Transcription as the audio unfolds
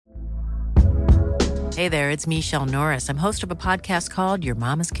Hey there, it's Michelle Norris. I'm host of a podcast called Your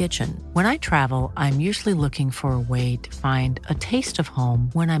Mama's Kitchen. When I travel, I'm usually looking for a way to find a taste of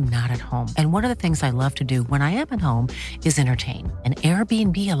home when I'm not at home. And one of the things I love to do when I am at home is entertain. And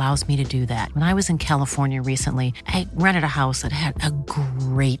Airbnb allows me to do that. When I was in California recently, I rented a house that had a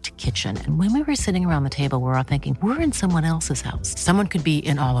great kitchen. And when we were sitting around the table, we were all thinking, we're in someone else's house. Someone could be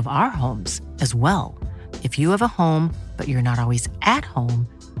in all of our homes as well. If you have a home, but you're not always at home,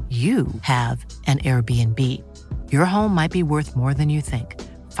 you have an Airbnb. Your home might be worth more than you think.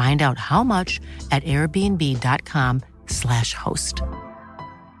 Find out how much at airbnb.com/host.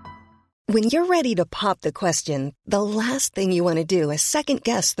 When you're ready to pop the question, the last thing you want to do is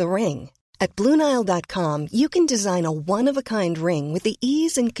second-guess the ring. At BlueNile.com, you can design a one-of-a-kind ring with the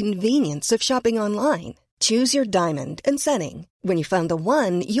ease and convenience of shopping online. Choose your diamond and setting. When you find the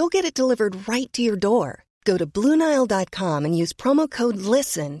one, you'll get it delivered right to your door. Go to BlueNile.com and use promo code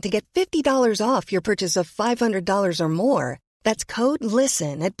LISTEN to get $50 off your purchase of $500 or more. That's code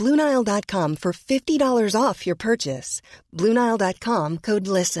LISTEN at BlueNile.com for $50 off your purchase. BlueNile.com, code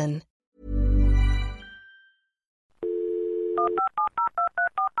LISTEN.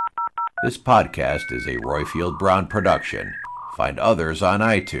 This podcast is a Royfield Brown production. Find others on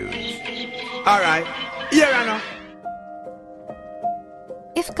iTunes. All right. Yeah, I know.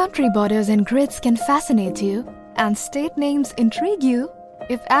 If country borders and grids can fascinate you, and state names intrigue you,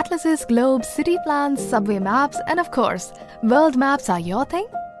 if atlases, globes, city plans, subway maps, and of course, world maps are your thing,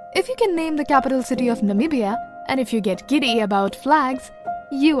 if you can name the capital city of Namibia, and if you get giddy about flags,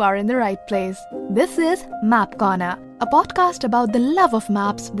 you are in the right place. This is Map Corner, a podcast about the love of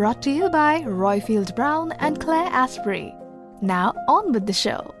maps brought to you by Royfield Brown and Claire Asprey. Now on with the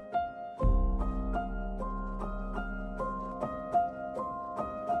show.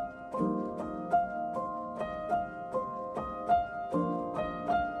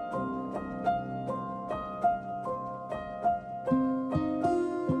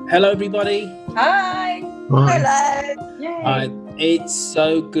 Hello, everybody. Hi. Hi. Hello. It's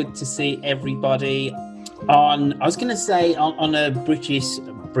so good to see everybody on a British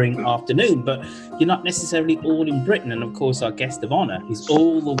spring afternoon, but you're not necessarily all in Britain. And of course, our guest of honour is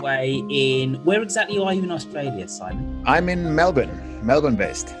all the way in. Where exactly are you in Australia, Simon? I'm in Melbourne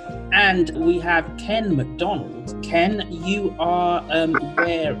based. And we have Ken McDonald. Ken, you are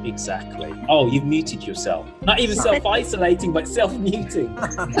where exactly? Oh, you've muted yourself. Not even self-isolating, but self-muting.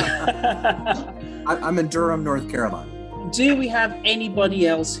 I'm in Durham, North Carolina. Do we have anybody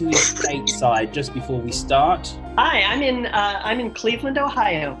else who is stateside just before we start? Hi, I'm in Cleveland,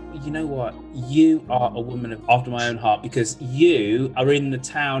 Ohio. You know what? You are a woman after my own heart because you are in the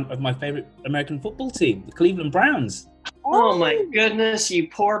town of my favorite American football team, the Cleveland Browns. Oh my goodness, you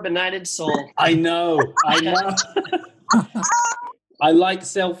poor benighted soul. I know. I like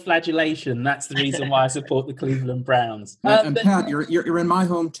self-flagellation. That's the reason why I support the Cleveland Browns. And Pat, you're in my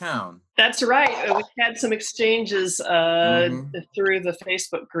hometown. That's right. We had some exchanges through the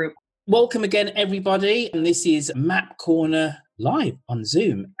Facebook group. Welcome again, everybody. And this is Map Corner live on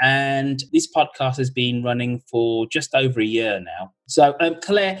Zoom. And this podcast has been running for just over a year now. So,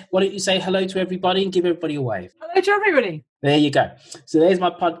 Claire, why don't you say hello to everybody and give everybody a wave? Hello to everybody. There you go. So there's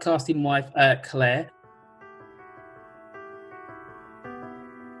my podcasting wife, Claire.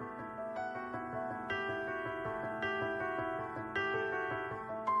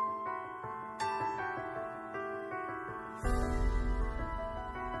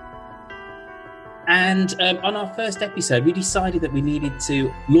 And on our first episode, we decided that we needed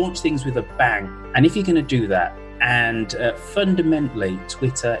to launch things with a bang. And if you're going to do that, and fundamentally,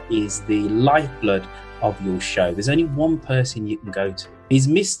 Twitter is the lifeblood of your show. There's only one person you can go to. He's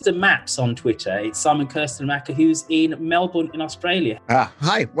Mr. Maps on Twitter. It's Simon Kuestenmacher, who's in Melbourne in Australia.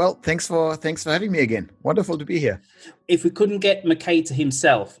 Hi. Well, thanks for having me again. Wonderful to be here. If we couldn't get Mercator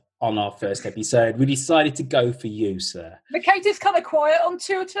himself on our first episode, we decided to go for you, sir. Mercator's kind of quiet on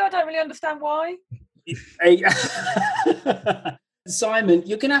Twitter. I don't really understand why. Simon,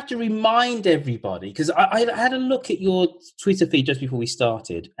 you're going to have to remind everybody, because I had a look at your Twitter feed just before we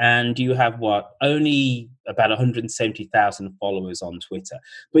started, and you have, only about 170,000 followers on Twitter.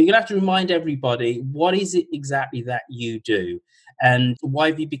 But you're going to have to remind everybody, what is it exactly that you do, and why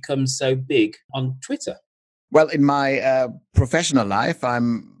have you become so big on Twitter? Well, in my professional life,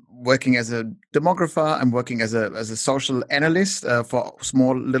 I'm working as a demographer. I'm working as a social analyst for a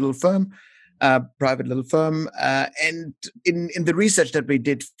small little firm. Private little firm. And in the research that we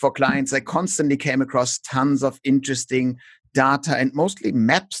did for clients, I constantly came across tons of interesting data and mostly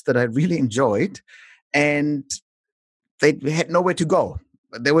maps that I really enjoyed. And they had nowhere to go.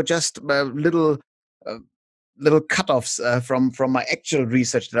 They were just little little cutoffs from my actual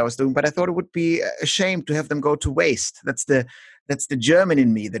research that I was doing, but I thought it would be a shame to have them go to waste. That's the German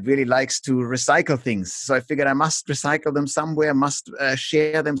in me that really likes to recycle things. So I figured I must recycle them somewhere, must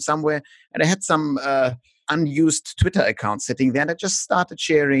share them somewhere. And I had some unused Twitter accounts sitting there, and I just started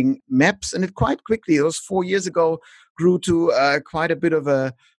sharing maps. And it quite quickly, it was 4 years ago, grew to quite a bit of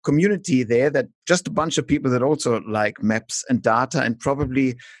a community there, that just a bunch of people that also like maps and data, and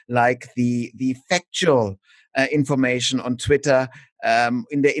probably like the factual information on Twitter,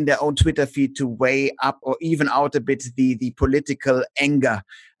 in their own Twitter feed, to weigh up or even out a bit the political anger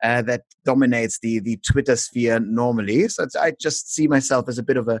that dominates the Twitter sphere normally. So I just see myself as a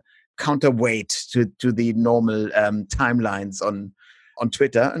bit of a counterweight to the normal timelines on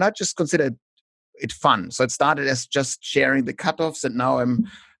Twitter, and I just consider it fun. So it started as just sharing the cutoffs, and now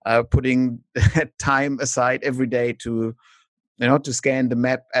I'm putting time aside every day to scan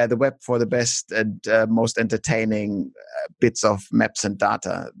the web for the best and most entertaining bits of maps and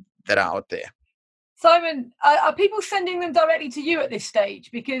data that are out there. Simon, are people sending them directly to you at this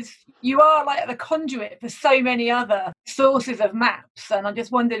stage? Because you are like the conduit for so many other sources of maps, and I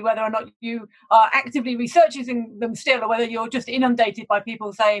just wondered whether or not you are actively researching them still, or whether you're just inundated by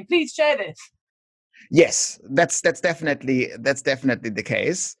people saying, "Please share this." Yes, that's definitely the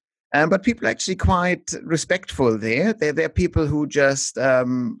case. But people are actually quite respectful there. There are people who just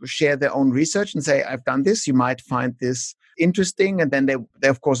share their own research and say, "I've done this. You might find this interesting," and then they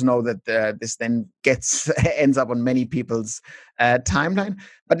of course know that this then ends up on many people's timeline.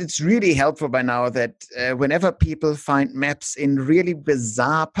 But it's really helpful by now that whenever people find maps in really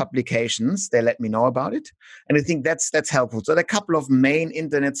bizarre publications, they let me know about it, and I think that's helpful. So there are a couple of main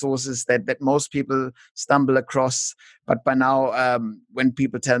internet sources that most people stumble across. But by now, when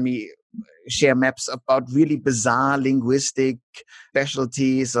people tell me share maps about really bizarre linguistic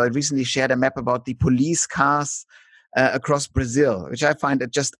specialties, so I recently shared a map about the police cars across Brazil, which I find a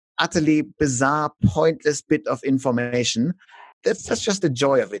just utterly bizarre, pointless bit of information. That's just the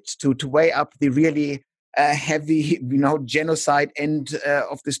joy of it, to weigh up the really heavy, genocide end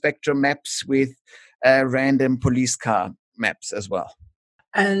of the spectrum maps with random police car maps as well.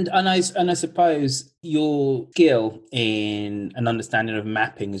 And I suppose your skill in an understanding of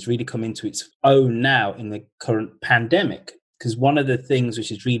mapping has really come into its own now in the current pandemic, because one of the things which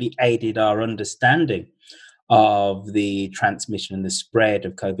has really aided our understanding of the transmission and the spread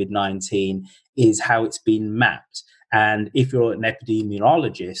of COVID-19 is how it's been mapped. And if you're an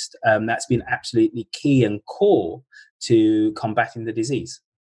epidemiologist, that's been absolutely key and core to combating the disease.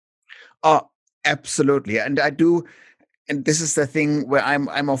 Oh, absolutely. And I do. And this is the thing where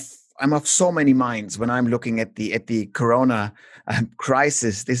I'm of so many minds when I'm looking at the corona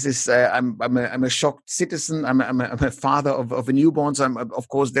crisis. This is I'm a shocked citizen. I'm a father of a newborn, so I'm of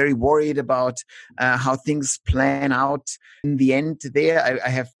course very worried about how things plan out in the end. There, I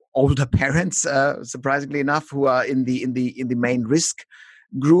have older parents, surprisingly enough, who are in the main risk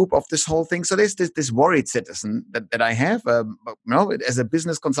group of this whole thing. So there's this worried citizen that I have. As a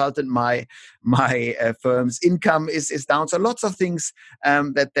business consultant, my firm's income is down. So lots of things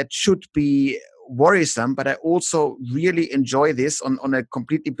that should be worrisome, but I also really enjoy this on a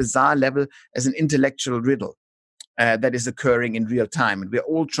completely bizarre level as an intellectual riddle that is occurring in real time. And we're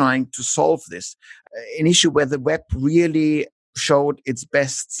all trying to solve this. An issue where the web really showed its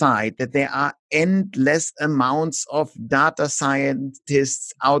best side, that there are endless amounts of data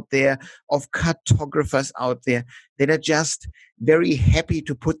scientists out there, of cartographers out there that are just very happy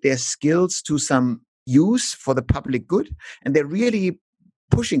to put their skills to some use for the public good. And they're really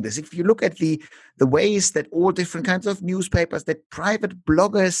pushing this. If you look at the ways that all different kinds of newspapers, that private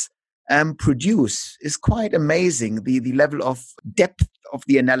bloggers produce, is quite amazing, the level of depth of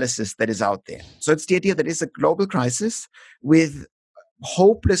the analysis that is out there. So it's the idea that it's a global crisis with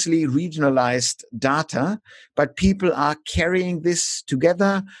hopelessly regionalized data, but people are carrying this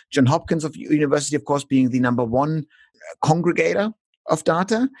together. Johns Hopkins University, of course, being the number one congregator of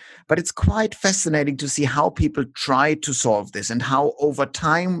data. But it's quite fascinating to see how people try to solve this, and how over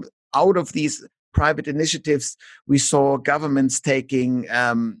time, out of these private initiatives, we saw governments taking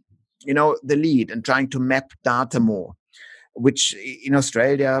the lead and trying to map data more, which in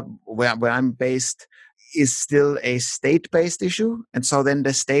Australia, where I'm based, is still a state-based issue. And so then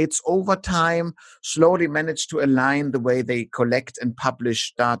the states over time slowly manage to align the way they collect and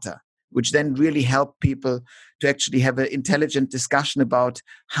publish data, which then really help people to actually have an intelligent discussion about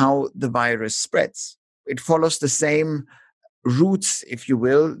how the virus spreads. It follows the same routes, if you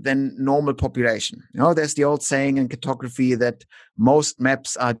will, than normal population. There's the old saying in cartography that most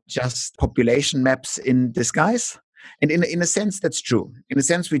maps are just population maps in disguise. And in a sense, that's true. In a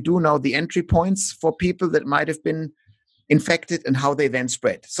sense, we do know the entry points for people that might have been infected and how they then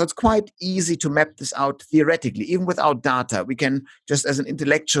spread. So it's quite easy to map this out theoretically, even without data. We can just as an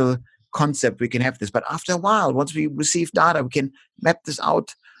intellectual concept, we can have this. But after a while, once we receive data, we can map this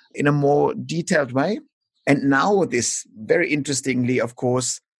out in a more detailed way. And now this, very interestingly, of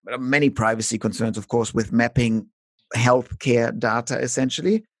course, many privacy concerns, of course, with mapping healthcare data,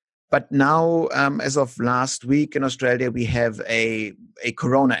 essentially. But now, as of last week in Australia, we have a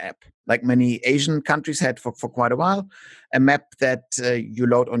Corona app, like many Asian countries had for quite a while, a map that you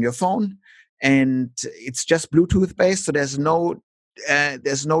load on your phone, and it's just Bluetooth based, so there's no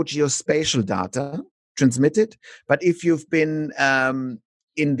geospatial data transmitted. But if you've been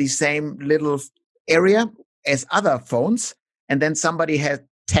in the same little area as other phones, and then somebody has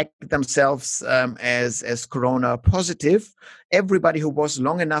tagged themselves as corona positive, everybody who was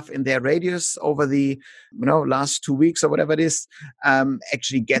long enough in their radius over the last 2 weeks or whatever it is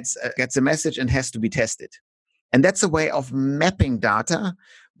actually gets a message and has to be tested. And that's a way of mapping data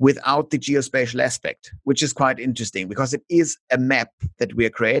without the geospatial aspect, which is quite interesting because it is a map that we are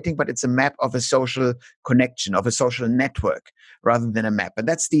creating, but it's a map of a social connection, of a social network, rather than a map. And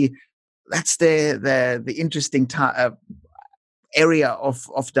that's the interesting area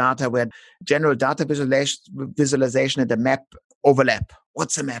of data where general data visualization and the map overlap.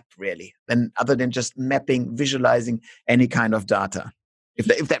 What's a map really? Then other than just mapping, visualizing any kind of data,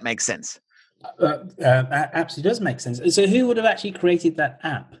 if that makes sense. Absolutely does make sense. So who would have actually created that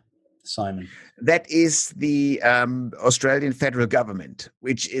app, Simon? That is the Australian federal government,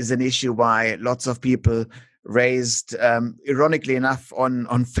 which is an issue why lots of people raised, ironically enough, on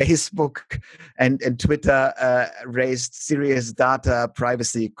Facebook and Twitter, raised serious data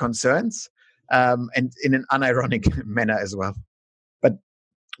privacy concerns, and in an unironic manner as well.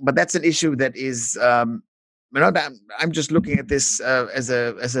 But that's an issue that is, I'm just looking at this as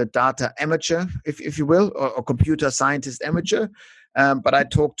a data amateur, if you will, or computer scientist amateur. But I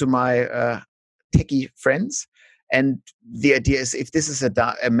talk to my techie friends, and the idea is if this is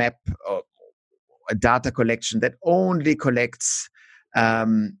a map or a data collection that only collects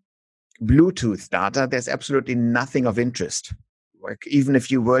Bluetooth data, there's absolutely nothing of interest. Like even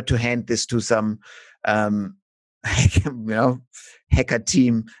if you were to hand this to some hacker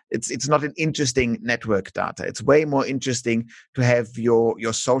team, it's not an interesting network data. It's way more interesting to have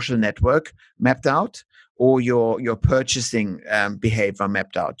your social network mapped out or your purchasing behavior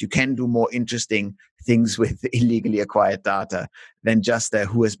mapped out. You can do more interesting things with illegally acquired data than just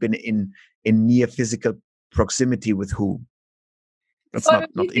who has been in near physical proximity with whom. That's so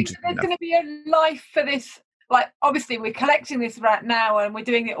not interesting there's enough. going to be a life for this. Like, obviously, we're collecting this right now and we're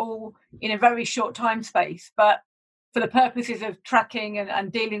doing it all in a very short time space, but for the purposes of tracking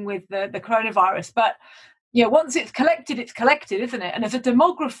and dealing with the coronavirus. But, once it's collected, isn't it? And as a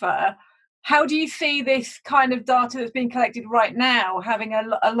demographer, how do you see this kind of data that's being collected right now having a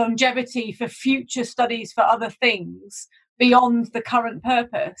longevity for future studies for other things beyond the current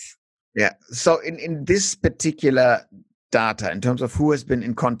purpose? Yeah. So in this particular data, in terms of who has been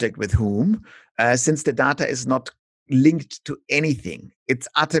in contact with whom, since the data is not linked to anything, it's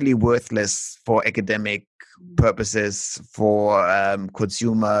utterly worthless for academic purposes, for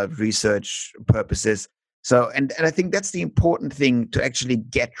consumer research purposes. So, and I think that's the important thing to actually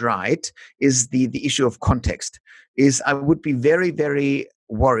get right is the issue of context. Is I would be very, very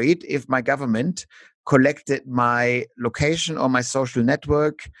worried if my government collected my location or my social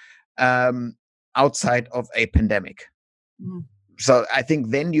network outside of a pandemic. Mm. So I think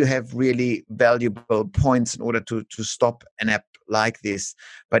then you have really valuable points in order to stop an app like this.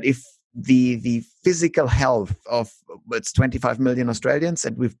 But if the physical health of it's 25 million Australians,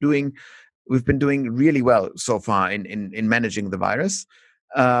 and we've been doing really well so far in managing the virus.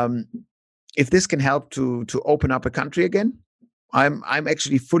 If this can help to open up a country again, I'm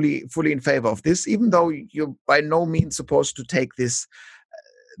actually fully in favor of this, even though you're by no means supposed to take this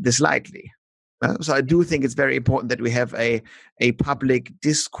lightly. So I do think it's very important that we have a public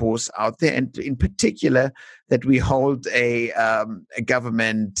discourse out there, and in particular that we hold a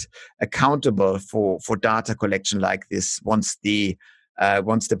government accountable for data collection like this once the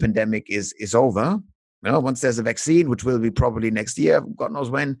pandemic is over. Once there's a vaccine, which will be probably next year, God knows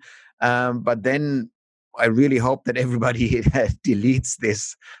when. But then I really hope that everybody deletes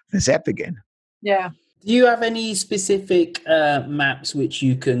this app again. Yeah. Do you have any specific maps which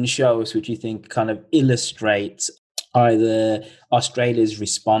you can show us, which you think kind of illustrate either Australia's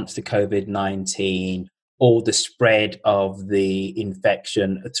response to COVID-19 or the spread of the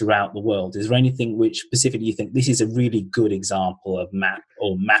infection throughout the world? Is there anything which specifically you think this is a really good example of map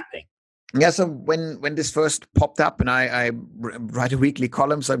or mapping? Yeah, so when this first popped up, and I write a weekly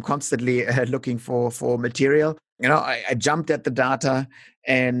column, so I'm constantly looking for material. I jumped at the data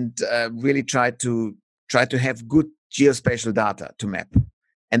and really tried to have good geospatial data to map.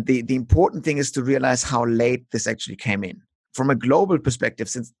 And the important thing is to realize how late this actually came in. From a global perspective,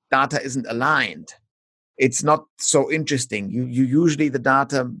 since data isn't aligned, it's not so interesting. You usually, the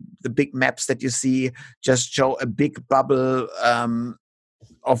data, the big maps that you see just show a big bubble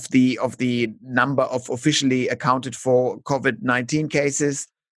of the number of officially accounted for COVID-19 cases,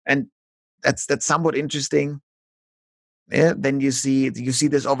 and that's somewhat interesting. Yeah, then you see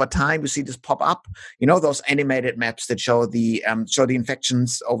this over time. You see this pop up. Those animated maps that show the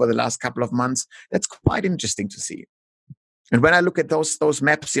infections over the last couple of months. That's quite interesting to see. And when I look at those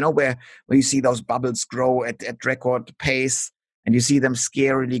maps, where you see those bubbles grow at record pace, and you see them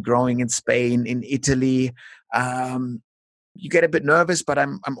scarily growing in Spain, in Italy, you get a bit nervous. But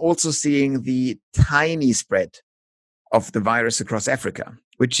I'm also seeing the tiny spread of the virus across Africa,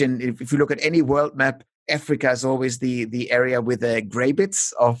 which if you look at any world map, Africa is always the area with the gray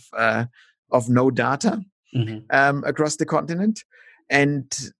bits of no data across the continent. And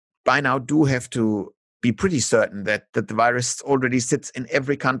by now do have to be pretty certain that the virus already sits in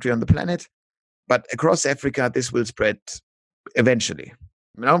every country on the planet. But across Africa, this will spread eventually.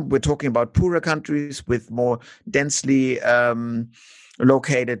 We're talking about poorer countries with more densely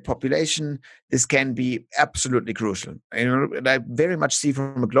located population. This can be absolutely crucial. And I very much see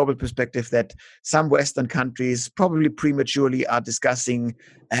from a global perspective that some Western countries probably prematurely are discussing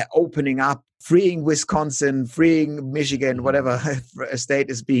opening up, freeing Wisconsin, freeing Michigan, whatever state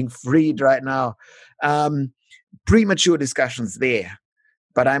is being freed right now. Premature discussions there.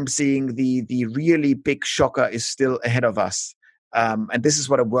 But I'm seeing the really big shocker is still ahead of us. And this is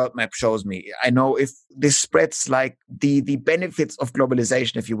what a world map shows me. I know if this spreads, like the benefits of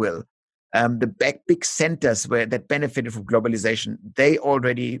globalization, if you will, the big centers that benefited from globalization, they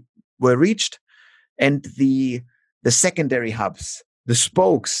already were reached. And the secondary hubs, the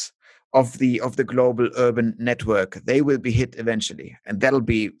spokes of the global urban network, they will be hit eventually. And that'll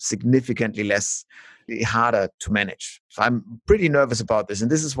be significantly harder to manage. So I'm pretty nervous about this. And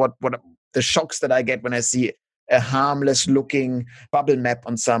this is what the shocks that I get when I see a harmless looking bubble map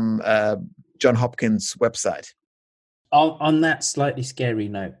on some John Hopkins website. On that slightly scary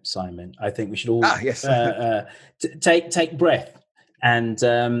note, Simon, I think we should all take breath and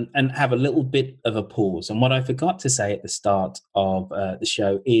have a little bit of a pause. And what I forgot to say at the start of the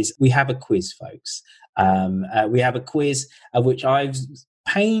show is we have a quiz, folks. We have a quiz which I've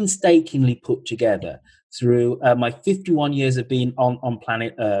painstakingly put together through my 51 years of being on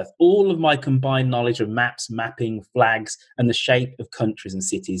planet Earth. All of my combined knowledge of maps, mapping, flags, and the shape of countries and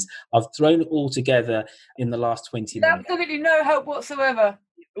cities. I've thrown it all together in the last 20 minutes. Absolutely no help whatsoever.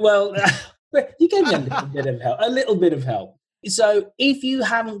 Well, you gave me a little bit of help. So if you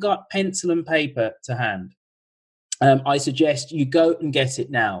haven't got pencil and paper to hand, I suggest you go and get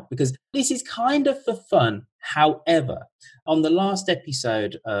it now, because this is kind of for fun. However, on the last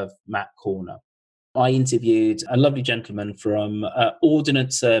episode of Map Corner, I interviewed a lovely gentleman from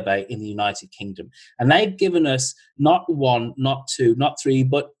Ordnance Survey in the United Kingdom. And they've given us not one, not two, not three,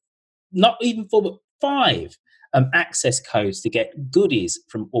 but not even four, but 5 access codes to get goodies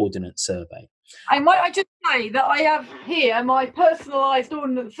from Ordnance Survey. And might I just say that I have here my personalised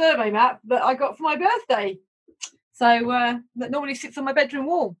Ordnance Survey map that I got for my birthday. So that normally sits on my bedroom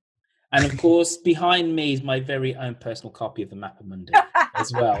wall. And of course, behind me is my very own personal copy of the Map of Monday as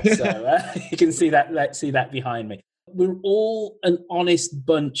well. So you can see that behind me. We're all an honest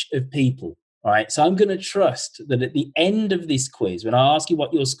bunch of people, right? So I'm going to trust that at the end of this quiz, when I ask you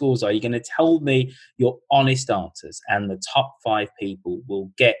what your scores are, you're going to tell me your honest answers, and the top 5 people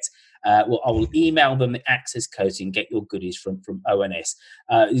will get. I will email them the access codes and get your goodies from ONS.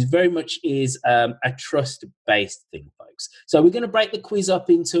 It very much is a trust-based thing, folks. So we're going to break the quiz up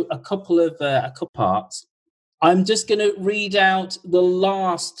into a couple parts. I'm just going to read out the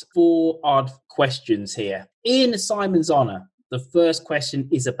last 4 odd questions here. In Simon's honour, the first question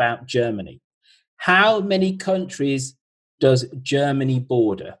is about Germany. How many countries does Germany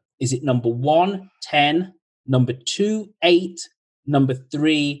border? Is it number 1, 10, number 2, 8, number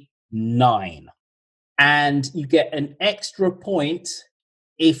 3, 9? And you get an extra point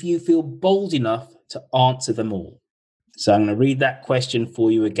if you feel bold enough to answer them all. So I'm going to read that question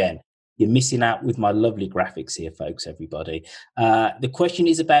for you again. You're missing out with my lovely graphics here, folks, everybody. The question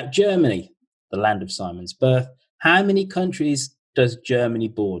is about Germany, the land of Simon's birth. How many countries does Germany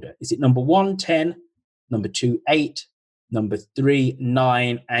border? Is it number 1, 10, number 2, 8, Number 3,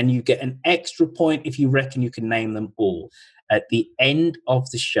 9. And you get an extra point if you reckon you can name them all. At the end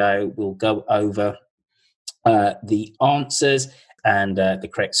of the show, we'll go over the answers and the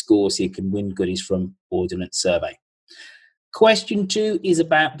correct scores, so you can win goodies from Ordnance Survey. Question 2 is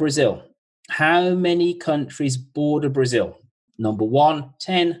about Brazil. How many countries border Brazil? Number 1,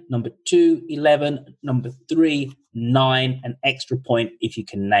 10. Number 2, 11. Number 3, 9. An extra point if you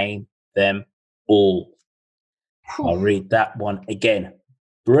can name them all. I'll read that one again.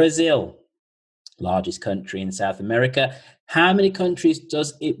 Brazil, largest country in South America. How many countries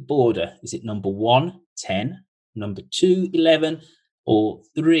does it border? Is it number 1, 10, number 2, 11, or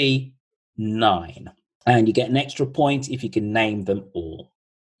 3, 9? And you get an extra point if you can name them all.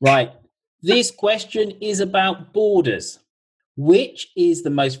 Right. This question is about borders. Which is the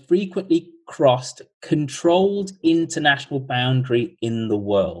most frequently crossed controlled international boundary in the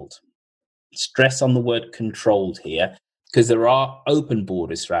world? Stress on the word controlled here, because there are open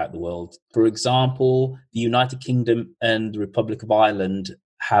borders throughout the world. For example, the United Kingdom and the Republic of Ireland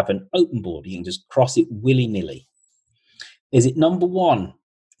have an open border. You can just cross it willy-nilly. Is it number 1,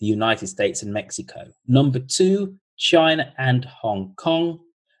 the United States and Mexico? Number 2, China and Hong Kong?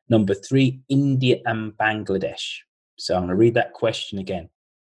 Number 3, India and Bangladesh? So I'm going to read that question again.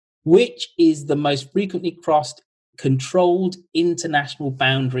 Which is the most frequently crossed controlled international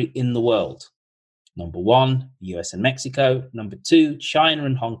boundary in the world? Number 1, the US and Mexico. Number 2, China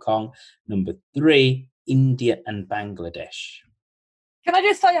and Hong Kong. Number 3, India and Bangladesh. Can I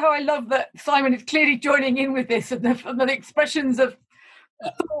just say how I love that Simon is clearly joining in with this, and the expressions of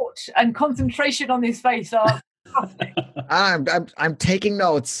thought and concentration on his face are fantastic. I'm taking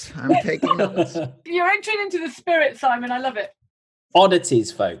notes. I'm taking notes. You're entering into the spirit, Simon. I love it.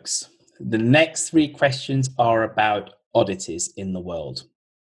 Oddities, folks. The next 3 questions are about oddities in the world.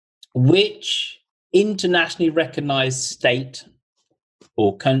 Which internationally recognized state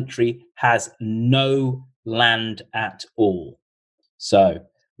or country has no land at all? So,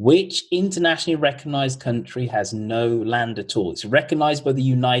 which internationally recognized country has no land at all? It's recognized by the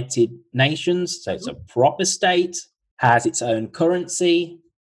United Nations, so it's a proper state, has its own currency,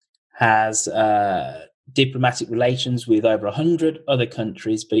 has diplomatic relations with over 100 other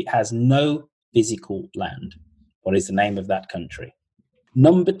countries, but it has no physical land. What is the name of that country?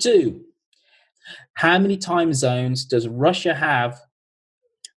 Number 2, how many time zones does Russia have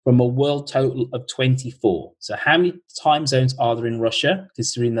from a world total of 24? So how many time zones are there in Russia,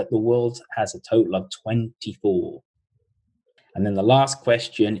 considering that the world has a total of 24? And then the last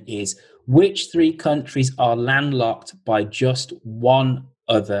question is, which 3 countries are landlocked by just one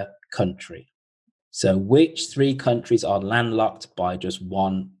other country? So which 3 countries are landlocked by just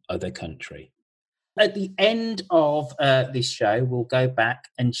one other country? At the end of this show, we'll go back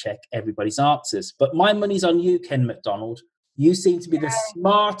and check everybody's answers. But my money's on you, Ken McDonald. You seem to be the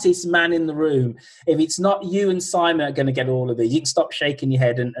smartest man in the room. If it's not you and Simon are going to get all of these, you can stop shaking your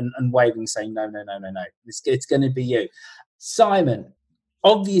head and waving, saying, no. It's going to be you. Simon,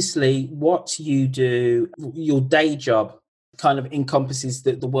 obviously what you do, your day job, kind of encompasses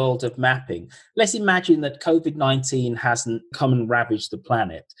the world of mapping. Let's imagine that COVID-19 hasn't come and ravaged the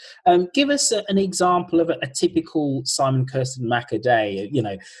planet. Give us an example of a typical Simon Kuestenmacher day,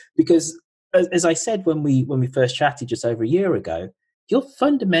 because as I said when we first chatted just over a year ago, you're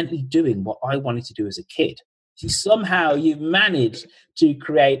fundamentally doing what I wanted to do as a kid. You've managed to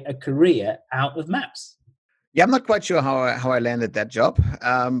create a career out of maps. Yeah, I'm not quite sure how I landed that job.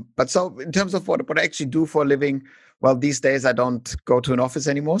 But so in terms of what I actually do for a living, well, these days I don't go to an office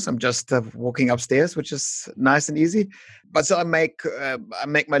anymore. So I'm just walking upstairs, which is nice and easy. But so I make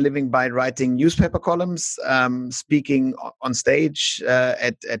my living by writing newspaper columns, speaking on stage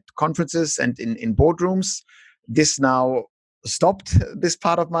at conferences and in boardrooms. This now stopped, this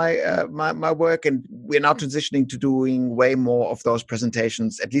part of my work, and we're now transitioning to doing way more of those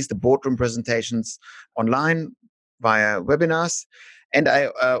presentations, at least the boardroom presentations, online via webinars. And I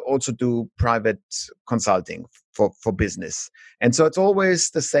also do private consulting for business. And so it's always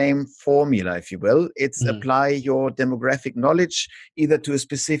the same formula, if you will. It's apply your demographic knowledge either to a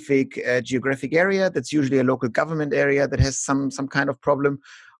specific geographic area, that's usually a local government area that has some kind of problem,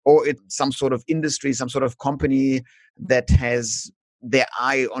 or it's some sort of industry, some sort of company that has their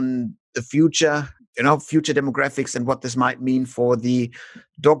eye on the future, future demographics and what this might mean for the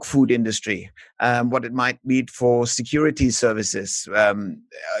dog food industry, what it might mean for security services,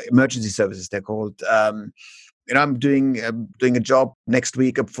 emergency services, they're called, I'm doing a job next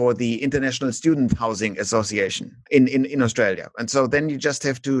week for the International Student Housing Association in Australia. And so then you just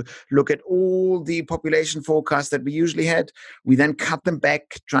have to look at all the population forecasts that we usually had. We then cut them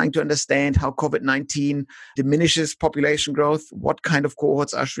back, trying to understand how COVID-19 diminishes population growth, what kind of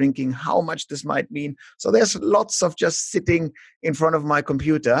cohorts are shrinking, how much this might mean. So there's lots of just sitting in front of my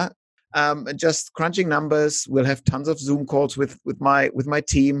computer and just crunching numbers. We'll have tons of Zoom calls with my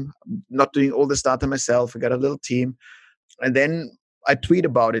team. I'm not doing all this data myself. We got a little team, and then I tweet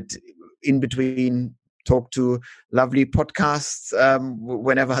about it in between. Talk to lovely podcasts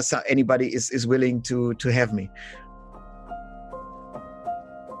whenever anybody is willing to have me.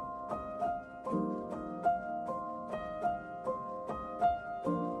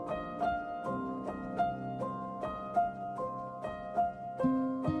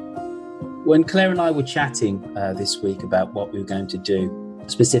 When Claire and I were chatting this week about what we were going to do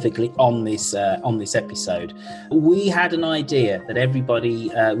specifically on this episode, we had an idea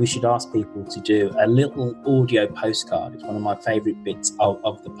that we should ask people to do a little audio postcard. It's one of my favourite bits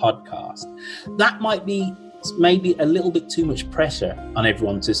of the podcast. That might be maybe a little bit too much pressure on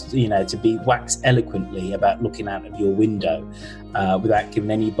everyone to be wax eloquently about looking out of your window without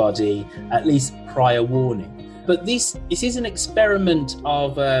giving anybody at least prior warning. But this is an experiment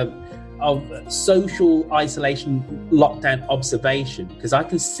of social isolation lockdown observation, because I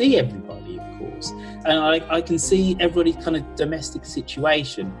can see everybody, of course, and I can see everybody's kind of domestic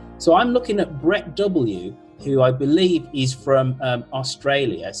situation. So I'm looking at Brett W., who I believe is from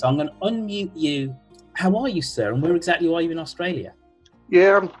Australia. So I'm going to unmute you. How are you, sir? And where exactly are you in Australia?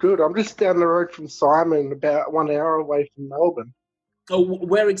 Yeah, I'm good. I'm just down the road from Simon, about 1 hour away from Melbourne. Oh,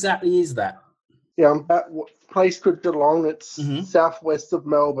 where exactly is that? Yeah, I'm at a place called Geelong. It's southwest of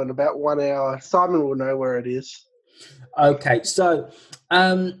Melbourne, about 1 hour. Simon will know where it is. Okay, so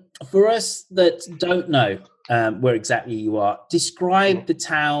for us that don't know where exactly you are, describe the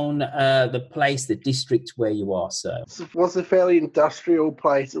town, the place, the district where you are, sir. It was a fairly industrial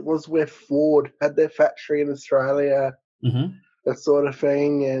place. It was where Ford had their factory in Australia, that sort of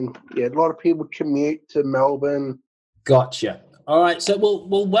thing. And yeah, a lot of people commute to Melbourne. Gotcha. All right, so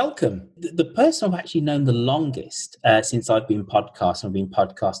well, welcome. The person I've actually known the longest since I've been podcasting, I've been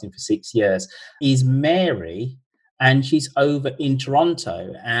podcasting for 6 years, is Mary, and she's over in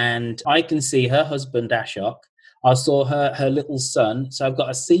Toronto. And I can see her husband, Ashok. I saw her little son. So I've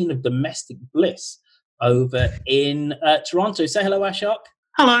got a scene of domestic bliss over in Toronto. Say hello, Ashok.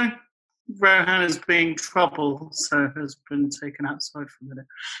 Hello. Rohan is being trouble, so has been taken outside for a minute.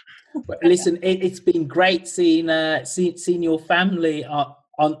 Listen, it's been great seeing your family on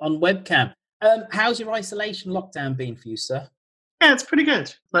webcam. How's your isolation lockdown been for you, sir? Yeah, it's pretty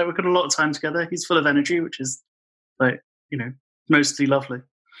good. Like, we've got a lot of time together. He's full of energy, which is mostly lovely.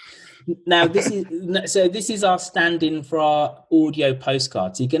 Now, this is our stand-in for our audio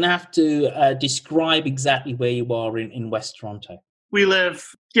postcards. You're going to have to describe exactly where you are in West Toronto. We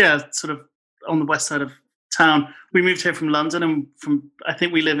live, sort of on the west side of town. We moved here from London, and I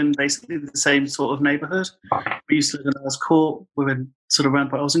think we live in basically the same sort of neighbourhood. We used to live in Earls Court. We're in sort of around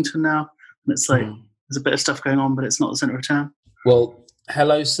by Ossington now, and it's like there's a bit of stuff going on, but it's not the centre of town. Well,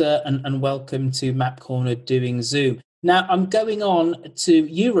 hello, sir, and welcome to Map Corner doing Zoom. Now, I'm going on to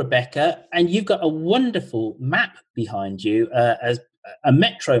you, Rebecca, and you've got a wonderful map behind you, as a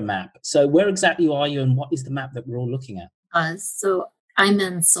metro map. So where exactly are you, and what is the map that we're all looking at? So I'm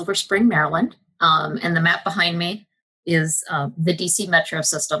in Silver Spring, Maryland, and the map behind me is the DC metro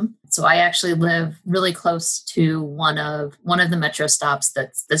system. So I actually live really close to one of the metro stops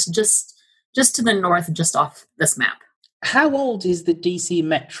that's just to the north, just off this map. How old is the DC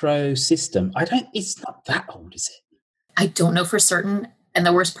metro system? It's not that old, is it? I don't know for certain. And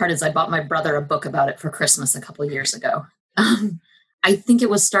the worst part is I bought my brother a book about it for Christmas a couple of years ago. I think it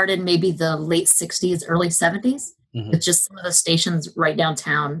was started maybe the late 60s, early 70s. It's just some of the stations right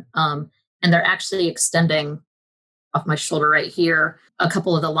downtown. And they're actually extending off my shoulder right here a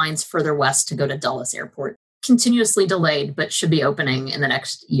couple of the lines further west to go to Dulles Airport. Continuously delayed, but should be opening in the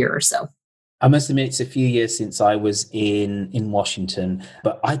next year or so. I must admit, it's a few years since I was in Washington,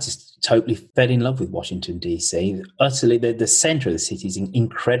 but I just totally fell in love with Washington, D.C. Utterly, the center of the city is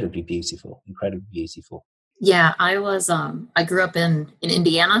incredibly beautiful, Yeah, I grew up in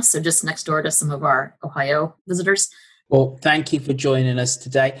Indiana, so just next door to some of our Ohio visitors. Well, thank you for joining us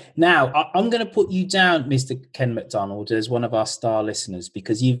today. Now, I'm going to put you down, Mr. Ken McDonald, as one of our star listeners,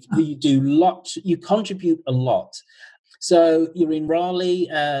 because you contribute a lot. So you're in Raleigh,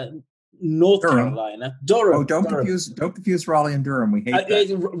 North Carolina. Durham. Oh, don't confuse Raleigh and Durham. We hate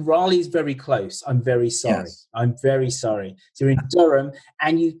that. Raleigh's very close. I'm very sorry. Yes. I'm very sorry. So you're in Durham,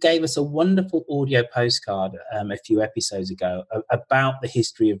 and you gave us a wonderful audio postcard a few episodes ago about the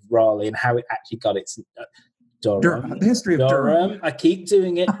history of Raleigh and how it actually got its Durham. The history of Durham. I keep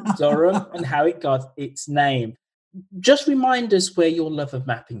doing it. Durham and how it got its name. Just remind us where your love of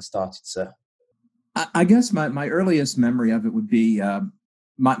mapping started, sir. I guess my earliest memory of it would be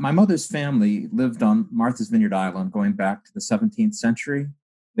my mother's family lived on Martha's Vineyard Island going back to the 17th century.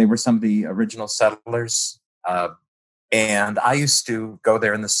 They were some of the original settlers. And I used to go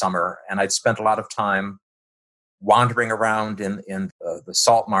there in the summer, and I'd spent a lot of time wandering around in the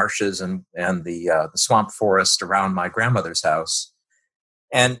salt marshes and the swamp forest around my grandmother's house.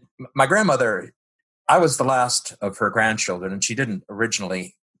 And my grandmother, I was the last of her grandchildren, and she didn't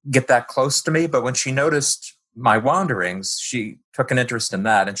originally get that close to me, but when she noticed my wanderings, she took an interest in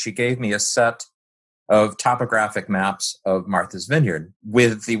that, and she gave me a set of topographic maps of Martha's Vineyard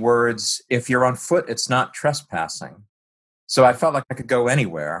with the words, "If you're on foot, it's not trespassing." So I felt like I could go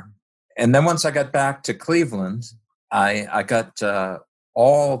anywhere. And then once I got back to Cleveland, I got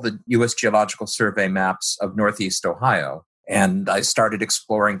all the U.S. Geological Survey maps of Northeast Ohio, and I started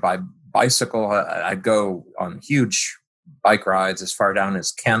exploring by bicycle. I'd go on huge bike rides as far down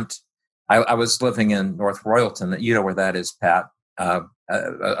as Kent. I was living in North Royalton. You know where that is, Pat,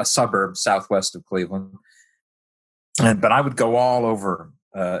 a suburb southwest of Cleveland. But I would go all over,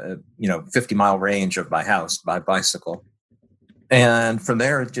 50-mile range of my house by bicycle. And from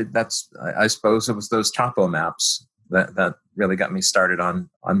there, I suppose it was those topo maps that really got me started on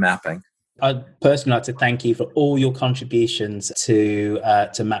mapping. I'd personally like to thank you for all your contributions to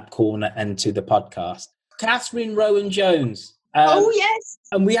Map Corner and to the podcast. Catherine Rowan-Jones. Yes.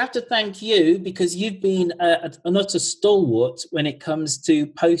 And we have to thank you because you've been an utter stalwart when it comes to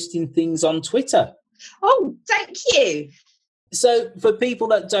posting things on Twitter. Oh, thank you. So for people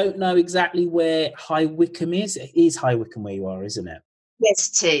that don't know exactly where High Wycombe is, it is High Wycombe where you are, isn't it?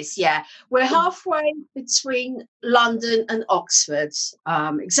 Yes, it is, yeah. We're halfway between London and Oxford,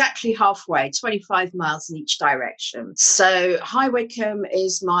 exactly halfway, 25 miles in each direction. So High Wycombe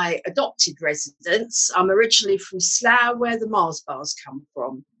is my adopted residence. I'm originally from Slough, where the Mars bars come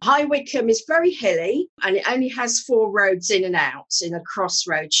from. High Wycombe is very hilly, and it only has 4 roads in and out in a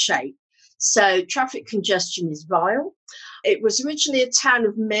crossroad shape. So traffic congestion is vile. It was originally a town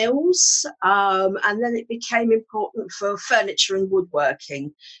of mills, and then it became important for furniture and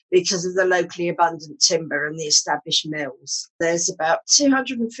woodworking because of the locally abundant timber and the established mills. There's about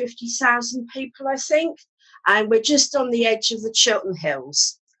 250,000 people, I think, and we're just on the edge of the Chiltern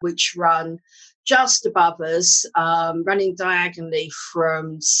Hills, which run just above us, running diagonally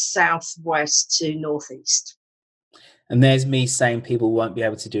from southwest to northeast. And there's me saying people won't be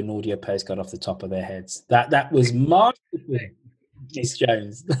able to do an audio postcard off the top of their heads. That was masterful, Miss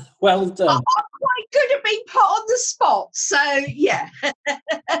Jones. Well done. I'm quite good at being put on the spot, so yeah.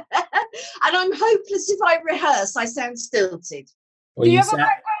 And I'm hopeless if I rehearse. I sound stilted. Do you have a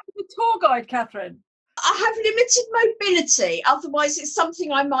background as a tour guide, Catherine? I have limited mobility. Otherwise, it's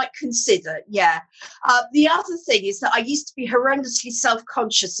something I might consider. Yeah. The other thing is that I used to be horrendously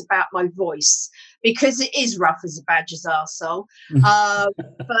self-conscious about my voice because it is rough as a badger's arsehole. But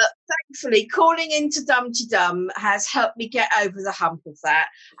thankfully, calling into Dum Tee Dum has helped me get over the hump of that.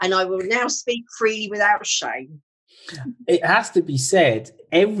 And I will now speak freely without shame. It has to be said,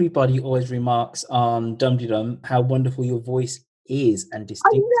 everybody always remarks on Dum Tee Dum how wonderful your voice is and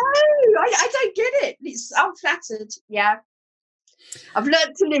distinct. I know. I don't get it. I'm flattered. Yeah. I've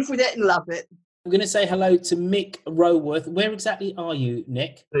learned to live with it and love it. I'm going to say hello to Mick Roworth. Where exactly are you,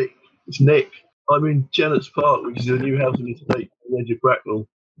 Nick? It's Nick. I'm in Jennets Park, which is a new housing estate on the edge of Bracknell,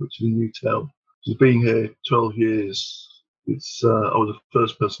 which is a new town. I've been here 12 years. I was the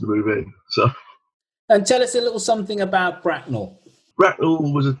first person to move in. And tell us a little something about Bracknell.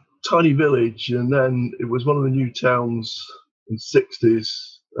 Bracknell was a tiny village, and then it was one of the new towns in the 60s.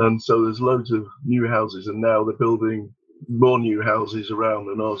 And so there's loads of new houses, and now they're building more new houses around,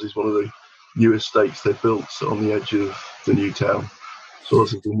 and ours is one of the new estates they built on the edge of the new town. So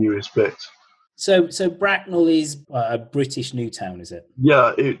this is the newest bit. So Bracknell is a British new town, is it?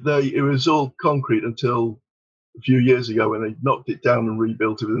 Yeah, it was all concrete until a few years ago when they knocked it down and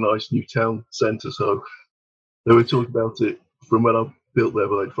rebuilt it with a nice new town centre. So they were talking about it from when I built there,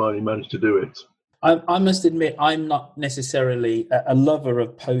 but they finally managed to do it. I must admit, I'm not necessarily a lover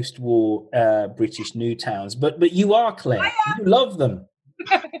of post-war British new towns, but you are, Claire. You love them.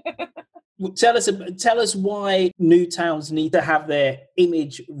 Tell us why new towns need to have their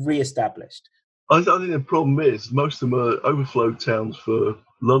image re-established. I think the problem is most of them are overflow towns for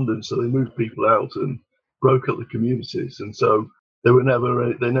London, so they moved people out and broke up the communities, and so they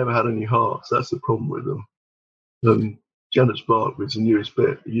never had any heart. So that's the problem with them. Janet's Park was the newest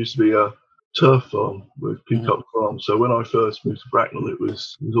bit. It used to be a turf farm with peacock farm. So when I first moved to Bracknell, it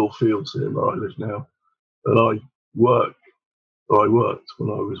was all fields here where I live now. And I worked when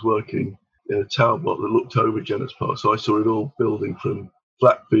I was working in a tower block that looked over Janet's Park. So I saw it all building from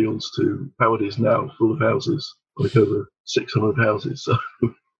flat fields to how it is now, full of houses, like over 600 houses. So,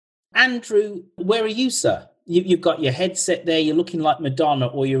 Andrew, where are you, sir? You've got your headset there, you're looking like Madonna,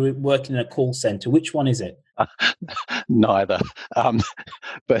 or you're working in a call centre. Which one is it? Neither.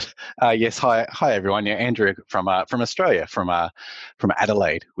 But yes, hi everyone. Yeah, Andrew from Australia, from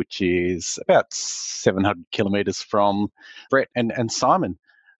Adelaide, which is about 700 kilometres from Brett and Simon.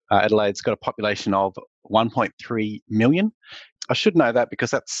 Adelaide's got a population of 1.3 million. I should know that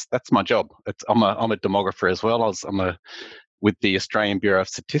because that's my job. I'm a demographer as well. I'm with the Australian Bureau of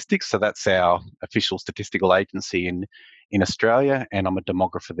Statistics, so that's our official statistical agency in Australia, and I'm a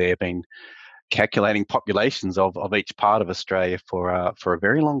demographer there, been calculating populations of each part of Australia for a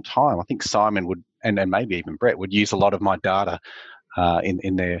very long time. I think Simon would, and maybe even Brett, would use a lot of my data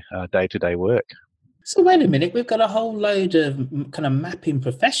in their day-to-day work. So wait a minute, we've got a whole load of kind of mapping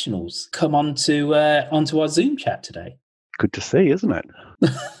professionals come onto our Zoom chat today. Good to see, isn't it?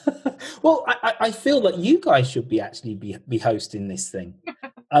 Well, I feel that you guys should be hosting this thing,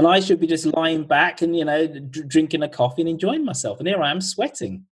 and I should be just lying back and drinking a coffee and enjoying myself. And here I am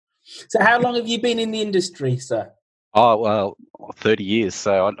sweating. So, how long have you been in the industry, sir? Oh well, 30 years.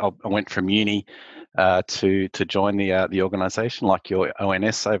 So I went from uni to join the organisation, like your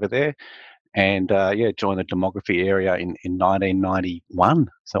ONS over there, and joined the demography area in 1991.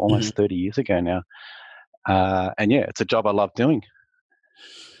 So almost 30 years ago now. And it's a job I love doing.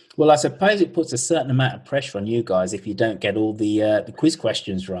 Well, I suppose it puts a certain amount of pressure on you guys if you don't get all the quiz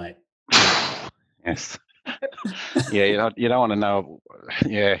questions right. Yes. Yeah, you don't want to know.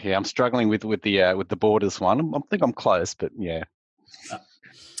 Yeah. I'm struggling with the borders one. I think I'm close, but yeah.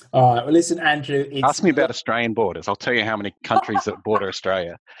 All right. Well, listen, Andrew. Ask me about Australian borders. I'll tell you how many countries that border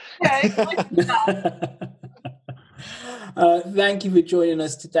Australia. Thank you for joining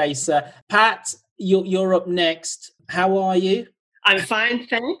us today, sir. Pat, you're up next. How are you? I'm fine,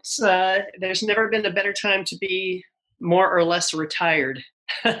 thanks. There's never been a better time to be more or less retired.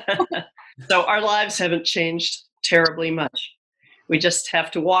 So our lives haven't changed terribly much. We just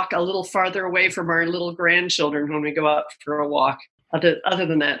have to walk a little farther away from our little grandchildren when we go out for a walk. Other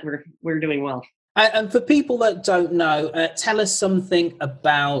than that, we're doing well. And for people that don't know, tell us something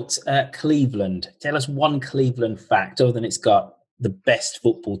about Cleveland. Tell us one Cleveland fact, other than it's got the best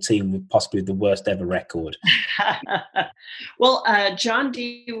football team with possibly the worst ever record. Well, John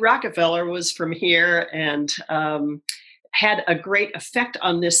D. Rockefeller was from here and had a great effect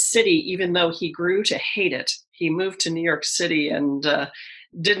on this city, even though he grew to hate it. He moved to New York City and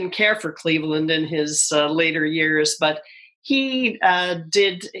didn't care for Cleveland in his later years, but he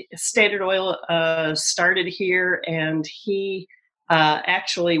did. Standard Oil started here, and he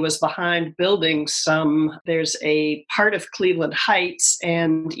actually was behind building there's a part of Cleveland Heights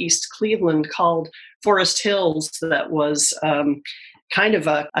and East Cleveland called Forest Hills that was kind of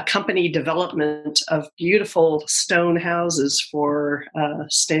a company development of beautiful stone houses for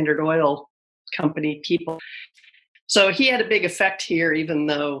Standard Oil Company people. So he had a big effect here, even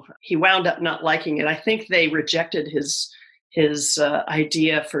though he wound up not liking it. I think they rejected his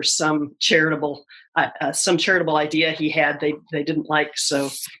idea for some charitable idea he had. They didn't like, so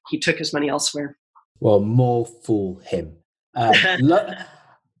he took his money elsewhere. Well, more fool him.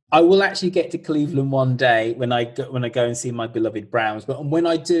 I will actually get to Cleveland one day when I go and see my beloved Browns. But when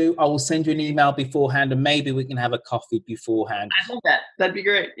I do, I will send you an email beforehand, and maybe we can have a coffee beforehand. I love that. That'd be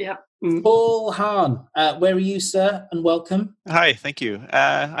great. Yeah. Paul Hahn, where are you, sir? And welcome. Hi, thank you.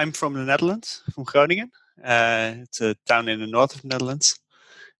 I'm from the Netherlands, from Groningen. It's a town in the north of the Netherlands,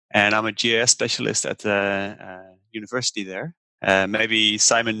 and I'm a GIS specialist at the university there. Maybe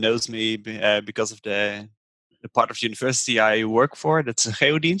Simon knows me because of the part of university I work for. That's a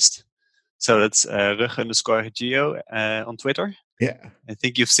geodienst. So that's rug_geo on Twitter. Yeah. I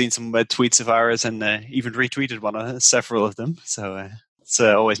think you've seen some tweets of ours and even retweeted several of them. So it's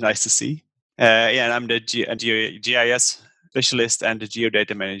always nice to see. And I'm the GIS specialist and the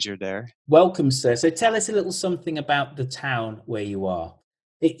geodata manager there. Welcome, sir. So tell us a little something about the town where you are.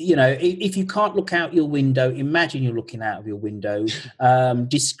 If you can't look out your window, imagine you're looking out of your window.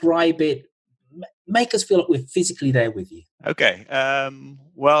 Describe it. Make us feel like we're physically there with you. Okay.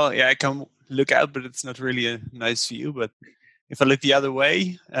 I can look out, but it's not really a nice view. But if I look the other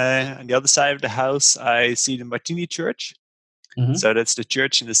way, on the other side of the house, I see the Martini Church. So that's the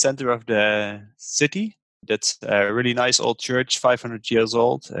church in the center of the city. That's a really nice old church, 500 years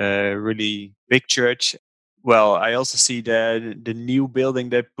old, a really big church. Well, I also see the new building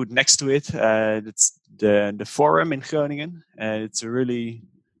they put next to it. It's the Forum in Groningen. It's a really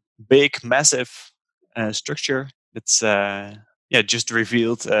big, massive structure that's just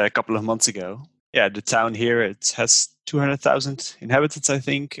revealed a couple of months ago. Yeah, the town here, it has 200,000 inhabitants, I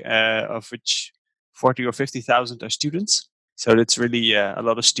think, of which 40 or 50,000 are students. So that's really a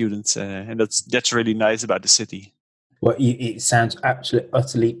lot of students, and that's really nice about the city. Well, it sounds absolutely,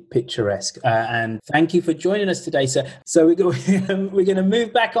 utterly picturesque. And thank you for joining us today, sir. So we're going to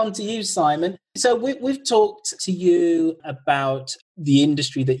move back on to you, Simon. So we've talked to you about the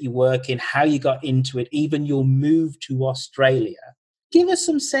industry that you work in, how you got into it, even your move to Australia. Give us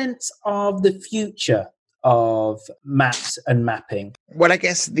some sense of the future of maps and mapping. Well, I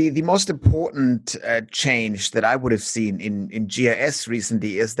guess the most important change that I would have seen in GIS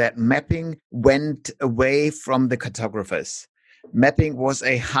recently is that mapping went away from the cartographers. Mapping was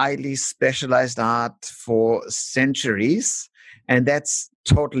a highly specialized art for centuries, and that's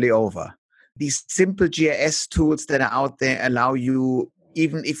totally over. These simple GIS tools that are out there allow you,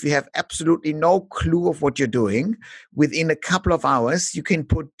 even if you have absolutely no clue of what you're doing, within a couple of hours, you can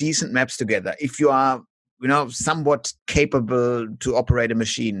put decent maps together. If you are somewhat capable to operate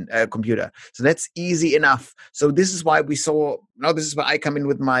a computer. So that's easy enough. So this is why this is where I come in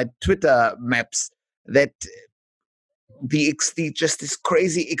with my Twitter maps, that just this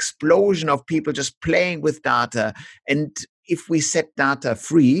crazy explosion of people just playing with data. And if we set data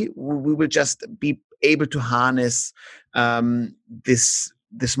free, we will just be able to harness this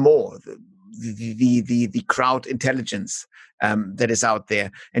more, the crowd intelligence that is out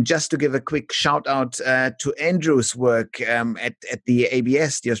there. And just to give a quick shout out to Andrew's work at the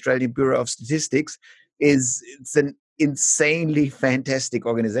ABS, the Australian Bureau of Statistics, it's an insanely fantastic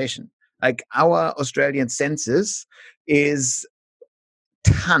organization. Like, our Australian census is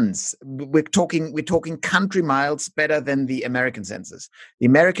tons. We're talking country miles better than the American census. The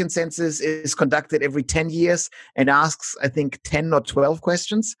American census is conducted every 10 years and asks, I think, 10 or 12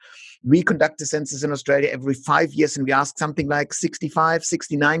 questions. We conduct the census in Australia every 5 years, and we ask something like 65,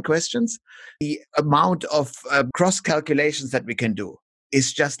 69 questions. The amount of cross calculations that we can do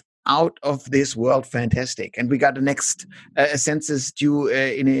is just out of this world fantastic. And we got the next census due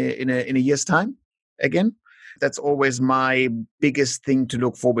in a year's time again. That's always my biggest thing to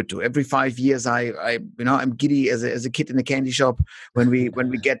look forward to. Every 5 years, I'm giddy as a kid in a candy shop when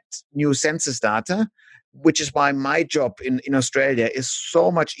we get new census data, which is why my job in Australia is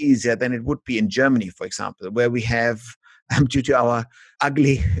so much easier than it would be in Germany, for example, where we have, due to our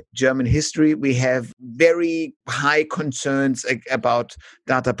ugly German history, we have very high concerns about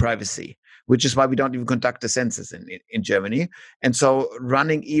data privacy, which is why we don't even conduct a census in Germany. And so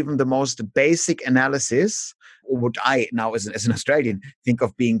running even the most basic analysis, or what I now as an Australian think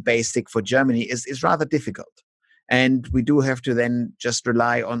of being basic for Germany, is rather difficult. And we do have to then just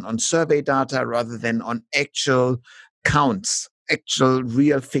rely on survey data rather than on actual counts, actual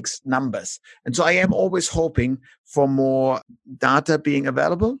real fixed numbers. And so I am always hoping for more data being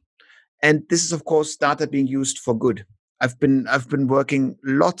available. And this is, of course, data being used for good. I've been working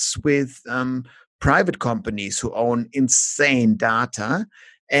lots with private companies who own insane data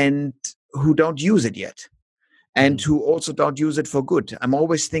and who don't use it yet, and who also don't use it for good. I'm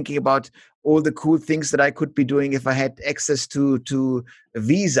always thinking about all the cool things that I could be doing if I had access to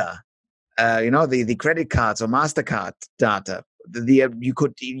Visa, the credit cards or MasterCard data. You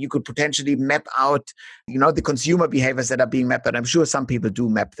could potentially map out, the consumer behaviors that are being mapped out. I'm sure some people do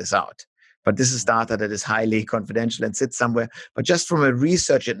map this out, but this is data that is highly confidential and sits somewhere. But just from a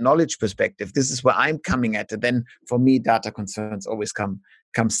research and knowledge perspective, this is where I'm coming at. And then for me, data concerns always come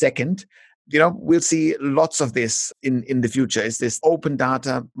second. We'll see lots of this in the future. Is this open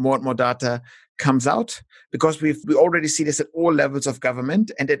data, more and more data comes out, because we already see this at all levels of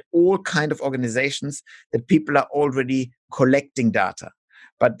government and at all kind of organizations, that people are already collecting data.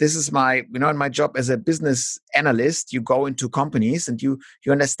 But this is my job as a business analyst. You go into companies and you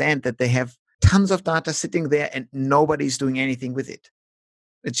understand that they have tons of data sitting there and nobody's doing anything with it.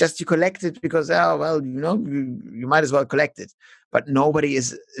 It's just you collect it because, you might as well collect it. But nobody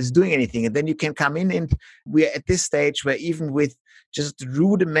is doing anything. And then you can come in, and we're at this stage where even with just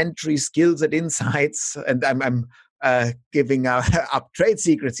rudimentary skills and insights, and I'm giving up trade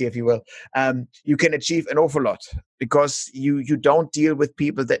secrets here, if you will, you can achieve an awful lot, because you don't deal with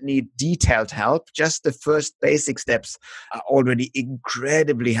people that need detailed help. Just the first basic steps are already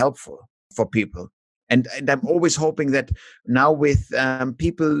incredibly helpful for people. And I'm always hoping that now with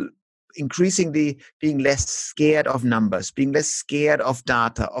people increasingly being less scared of numbers, being less scared of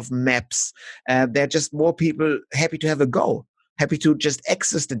data, of maps. There are just more people happy to have a go, happy to just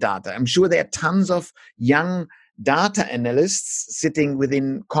access the data. I'm sure there are tons of young data analysts sitting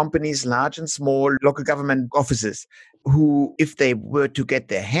within companies, large and small, local government offices, who, if they were to get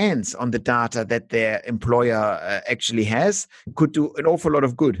their hands on the data that their employer actually has, could do an awful lot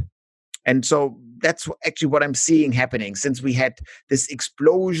of good. And so that's actually what I'm seeing happening since we had this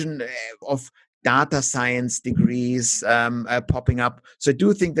explosion of data science degrees popping up. So I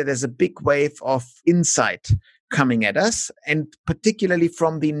do think that there's a big wave of insight coming at us, and particularly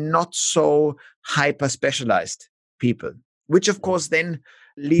from the not so hyper specialized people, which of course then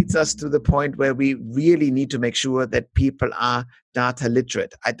leads us to the point where we really need to make sure that people are data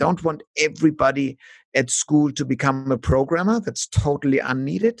literate. I don't want everybody at school to become a programmer. That's totally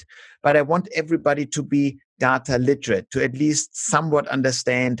unneeded. But I want everybody to be data literate, to at least somewhat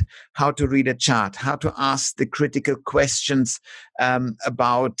understand how to read a chart, how to ask the critical questions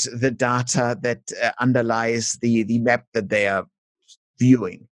about the data that underlies the map that they are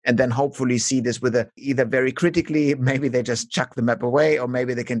viewing. And then hopefully see this with either very critically, maybe they just chuck the map away, or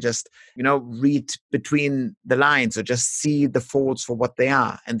maybe they can just, read between the lines or just see the faults for what they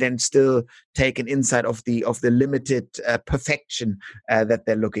are, and then still take an insight of the limited perfection that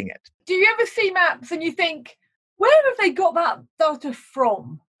they're looking at. Do you ever see maps and you think, where have they got that data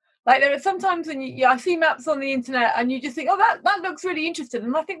from? Like there are sometimes when I see maps on the internet and you just think, oh, that looks really interesting.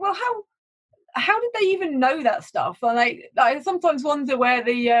 And I think, well, how did they even know that stuff? And I sometimes wonder where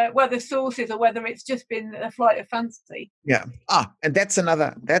the source is, or whether it's just been a flight of fantasy. Yeah. And that's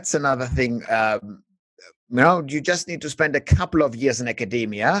another thing. You just need to spend a couple of years in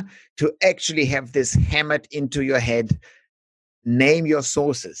academia to actually have this hammered into your head. Name your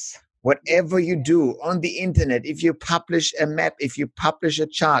sources. Whatever you do on the internet, if you publish a map, if you publish a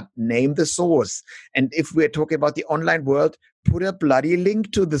chart, name the source. And if we're talking about the online world, put a bloody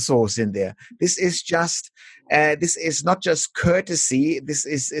link to the source in there. This is not just courtesy. This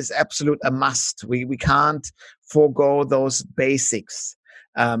is absolute a must. We can't forego those basics.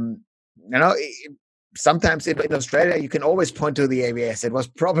 Sometimes in Australia, you can always point to the ABS. It was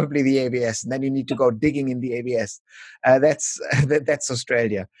probably the ABS, and then you need to go digging in the ABS. That's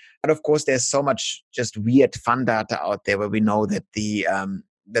Australia. And of course, there's so much just weird fun data out there where we know that the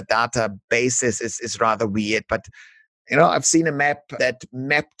data basis is rather weird. But I've seen a map that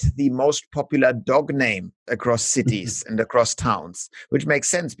mapped the most popular dog name across cities and across towns, which makes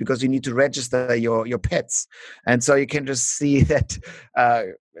sense because you need to register your pets. And so you can just see that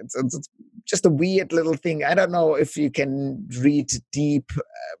it's just a weird little thing. I don't know if you can read deep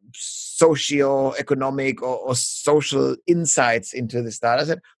socio-economic or social insights into this data. I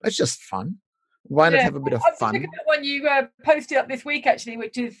said, it's just fun. Why not have a bit of fun? Looking at one you posted up this week, actually,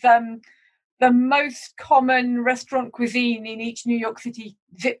 which is the most common restaurant cuisine in each New York City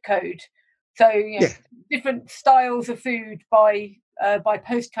zip code. So different styles of food by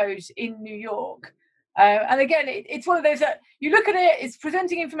postcodes in New York. And again, it's one of those that you look at it, it's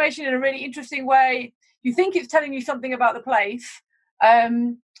presenting information in a really interesting way. You think it's telling you something about the place,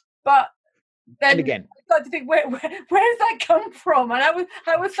 but then again, I start to think, where does that come from? And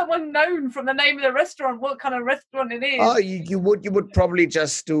how was someone known from the name of the restaurant, what kind of restaurant it is? Oh, you would probably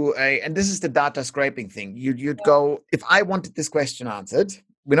just do and this is the data scraping thing. You'd go, if I wanted this question answered,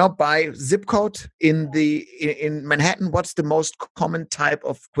 by zip code in Manhattan, what's the most common type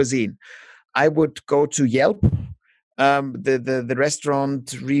of cuisine? I would go to Yelp, the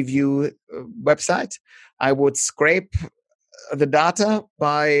restaurant review website. I would scrape the data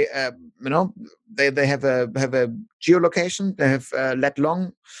by they have a geolocation. They have lat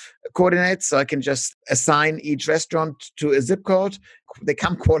long coordinates, so I can just assign each restaurant to a zip code. They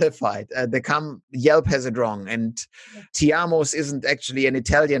come qualified. Yelp has it wrong, and Tiamo's isn't actually an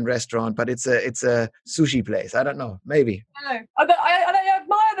Italian restaurant, but it's a sushi place. I don't know, maybe. I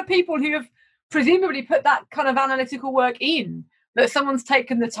admire the people who have presumably put that kind of analytical work in, that someone's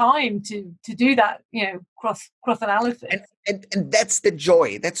taken the time to do that, cross analysis. And that's the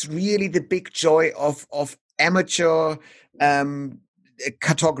joy. That's really the big joy of amateur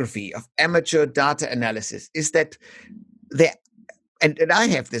cartography, of amateur data analysis, is that and I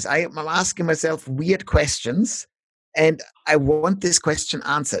have this. I'm asking myself weird questions, and I want this question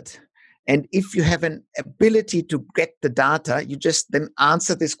answered. And if you have an ability to get the data, you just then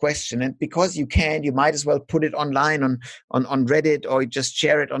answer this question. And because you can, you might as well put it online on Reddit, or just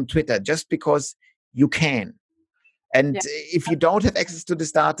share it on Twitter, just because you can. And if you don't have access to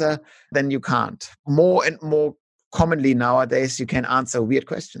this data, then you can't. More and more commonly nowadays, you can answer weird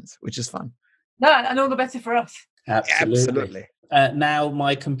questions, which is fun. No, and all the better for us. Absolutely. now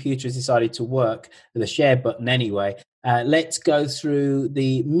my computer has decided to work with a share button anyway. Let's go through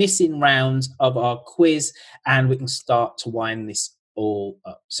the missing rounds of our quiz, and we can start to wind this all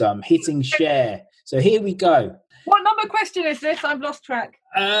up. So I'm hitting share. So here we go. What number question is this? I've lost track.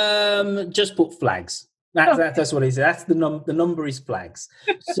 Just put flags. That's what it is. That's the number is flags.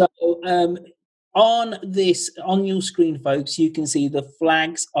 So on your screen, folks, you can see the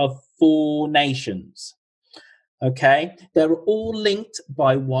flags of 4 nations. Okay, they're all linked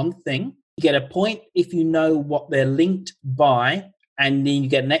by one thing. You get a point if you know what they're linked by, and then you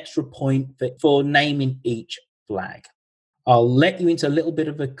get an extra point for naming each flag. I'll let you into a little bit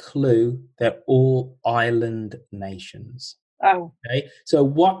of a clue. They're all island nations. Oh. Okay, so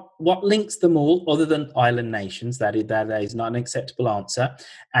what links them all other than island nations? That is not an acceptable answer.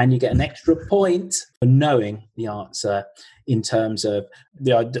 And you get an extra point for knowing the answer in terms of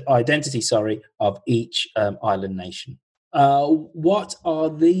the identity, of each island nation. What are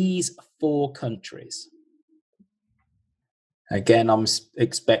these 4 countries? Again, I'm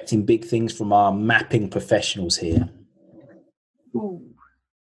expecting big things from our mapping professionals here. Ooh.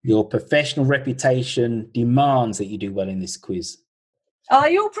 Your professional reputation demands that you do well in this quiz. Are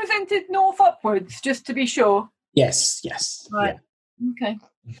you all presented north upwards, just to be sure? Yes. Right. Yeah. Okay.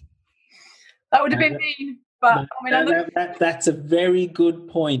 That would have been mean, but that's a very good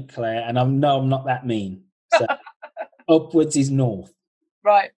point, Claire. And I'm not that mean. So upwards is north.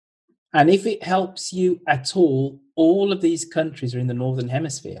 Right. And if it helps you at all of these countries are in the Northern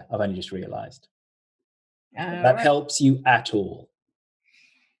Hemisphere, I've only just realised. That helps you at all.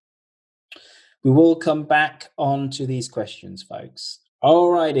 We will come back on to these questions, folks.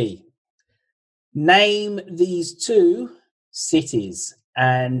 All righty. Name these 2 cities.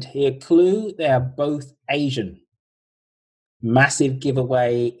 And here, clue, they are both Asian. Massive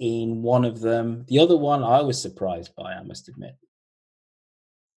giveaway in one of them. The other one I was surprised by, I must admit.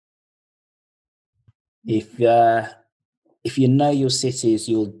 If you know your cities,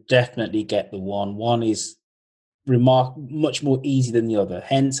 you'll definitely get the one. One is much more easy than the other.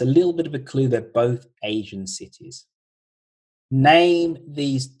 Hence, a little bit of a clue. They're both Asian cities. Name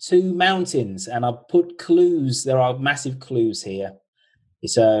these 2 mountains, and I've put clues. There are massive clues here.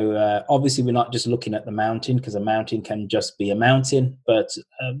 So obviously, we're not just looking at the mountain, because a mountain can just be a mountain. But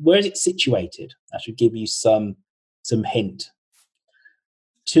where is it situated? That should give you some hint.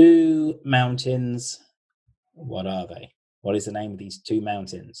 2 mountains. What are they? What is the name of these 2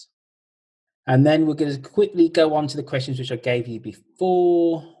 mountains? And then we're going to quickly go on to the questions which I gave you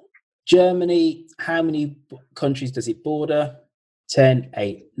before. Germany, how many countries does it border? 10,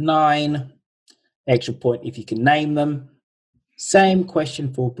 8, 9. Extra point if you can name them. Same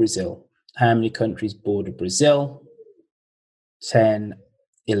question for Brazil. How many countries border Brazil? 10,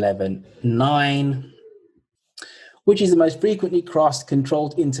 11, 9. Which is the most frequently crossed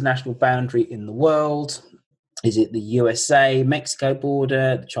controlled international boundary in the world? Is it the USA, Mexico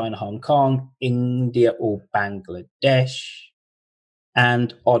border, China, Hong Kong, India, or Bangladesh?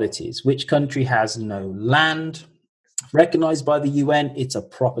 And oddities. Which country has no land? Recognized by the UN, it's a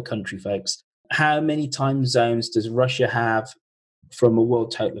proper country, folks. How many time zones does Russia have from a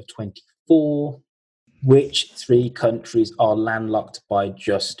world total of 24? Which 3 countries are landlocked by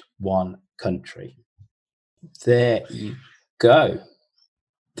just one country? There you go.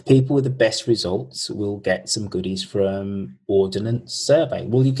 The people with the best results will get some goodies from Ordnance Survey.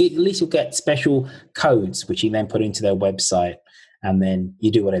 Well, at least you'll get special codes, which you then put into their website, and then you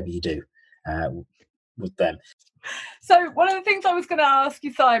do whatever you do with them. So one of the things I was going to ask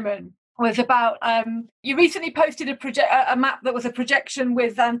you, Simon, was about you recently posted a map that was a projection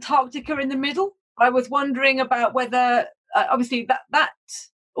with Antarctica in the middle. I was wondering about whether, obviously, that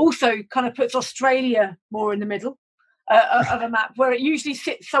also kind of puts Australia more in the middle of a map, where it usually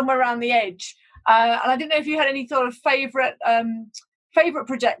sits somewhere around the edge. And I didn't know if you had any sort of favourite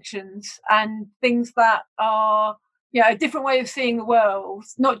projections and things that are, a different way of seeing the world,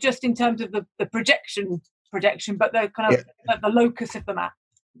 not just in terms of the projection, but the kind of the locus of the map.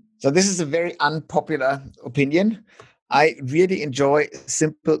 So this is a very unpopular opinion. I really enjoy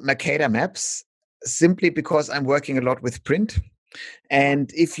simple Mercator maps, simply because I'm working a lot with print. And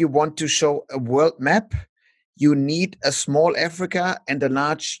if you want to show a world map, you need a small Africa and a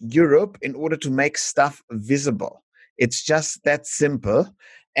large Europe in order to make stuff visible. It's just that simple.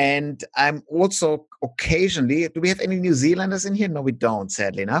 And I'm also occasionally, do we have any New Zealanders in here? No, we don't,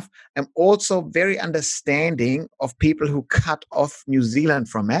 sadly enough. I'm also very understanding of people who cut off New Zealand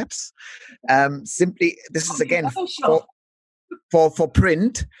from maps. Simply, this is again for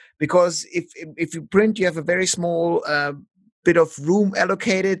print, because if you print, you have a very small bit of room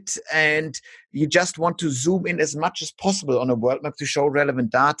allocated and you just want to zoom in as much as possible on a world map to show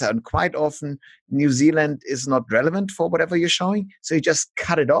relevant data. And quite often New Zealand is not relevant for whatever you're showing. So you just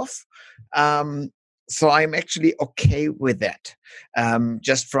cut it off. So I'm actually okay with that.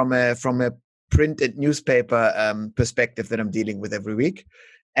 Just from a print and newspaper perspective that I'm dealing with every week.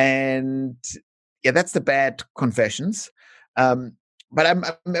 And yeah, that's the bad confessions. But I'm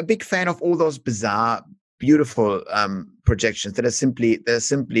a big fan of all those bizarre, beautiful projections that are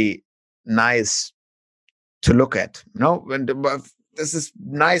simply nice to look at. You know, and there's this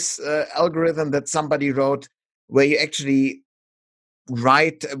nice algorithm that somebody wrote where you actually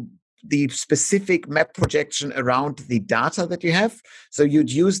write the specific map projection around the data that you have. So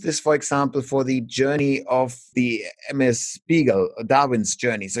you'd use this, for example, for the journey of the MS Beagle, Darwin's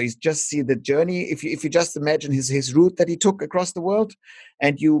journey. So you just see the journey. If you just imagine his route that he took across the world,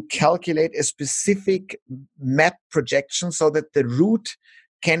 and you calculate a specific map projection so that the route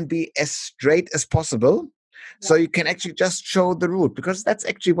can be as straight as possible. Yeah. So you can actually just show the route, because that's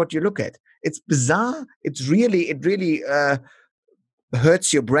actually what you look at. It's bizarre. It really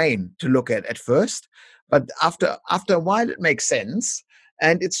hurts your brain to look at first, but after a while it makes sense,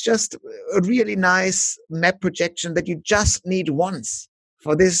 and it's just a really nice map projection that you just need once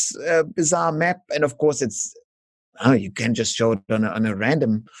for this bizarre map. And of course you can just show it on a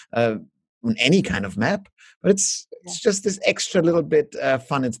random on any kind of map, but it's just this extra little bit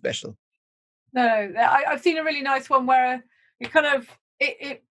fun and special. No, I've seen a really nice one where it kind of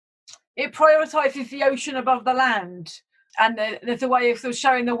it prioritizes the ocean above the land. And there's a way of sort of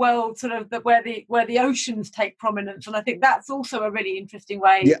showing the world sort of where the oceans take prominence. And I think that's also a really interesting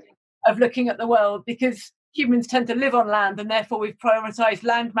way of looking at the world, because humans tend to live on land, and therefore we've prioritized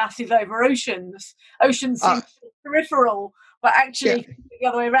land masses over oceans. Oceans seem peripheral, but actually the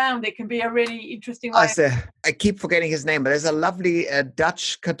other way around, it can be a really interesting way. I keep forgetting his name, but there's a lovely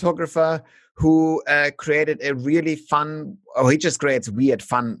Dutch cartographer who created a really fun, he just creates weird,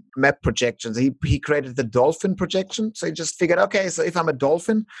 fun map projections. He created the dolphin projection. So he just figured, okay, so if I'm a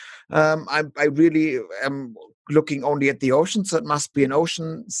dolphin, I really am looking only at the ocean. So it must be an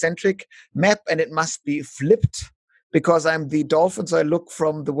ocean-centric map, and it must be flipped because I'm the dolphin. So I look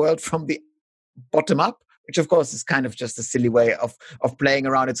from the world from the bottom up, which of course is kind of just a silly way of playing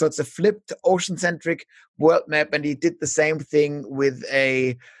around it. So it's a flipped ocean-centric world map. And he did the same thing with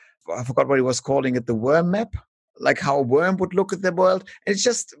I forgot what he was calling it, the worm map, like how a worm would look at the world. And it's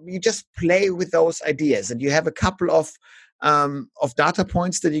just, you just play with those ideas, and you have a couple of data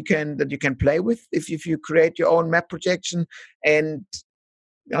points that you can play with if you create your own map projection. And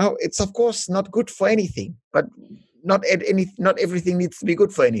it's of course not good for anything, but not everything needs to be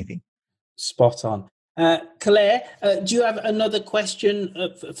good for anything. Spot on. Claire, do you have another question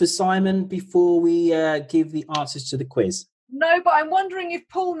for Simon before we give the answers to the quiz? No, but I'm wondering if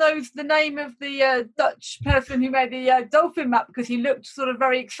Paul knows the name of the Dutch person who made the dolphin map, because he looked sort of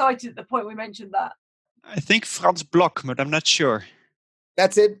very excited at the point we mentioned that. I think Frans Blok, but I'm not sure.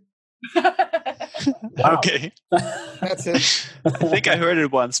 That's it. Okay. That's it. I think I heard it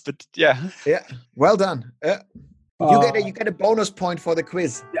once, but yeah. Yeah, well done. You get a bonus point for the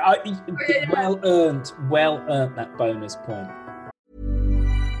quiz. Well earned that bonus point.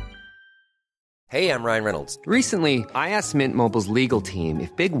 Hey, I'm Ryan Reynolds. Recently, I asked Mint Mobile's legal team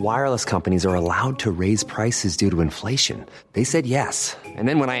if big wireless companies are allowed to raise prices due to inflation. They said yes. And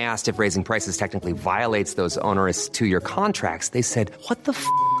then when I asked if raising prices technically violates those onerous 2-year contracts, they said, "What the f***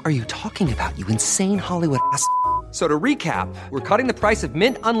 are you talking about, you insane Hollywood ass?" So to recap, we're cutting the price of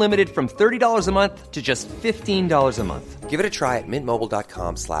Mint Unlimited from $30 a month to just $15 a month. Give it a try at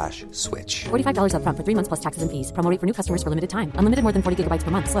mintmobile.com/switch. $45 up front for 3 months plus taxes and fees. Promo rate for new customers for limited time. Unlimited more than 40 gigabytes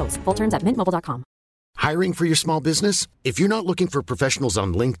per month. Slows full terms at mintmobile.com. Hiring for your small business? If you're not looking for professionals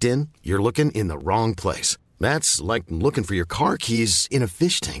on LinkedIn, you're looking in the wrong place. That's like looking for your car keys in a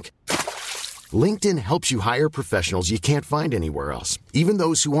fish tank. LinkedIn helps you hire professionals you can't find anywhere else, even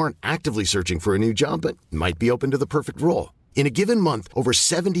those who aren't actively searching for a new job but might be open to the perfect role. In a given month, over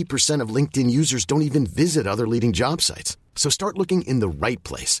 70% of LinkedIn users don't even visit other leading job sites. So start looking in the right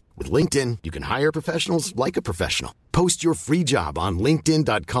place. With LinkedIn, you can hire professionals like a professional. Post your free job on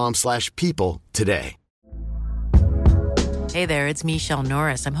linkedin.com/people today. Hey there, it's Michelle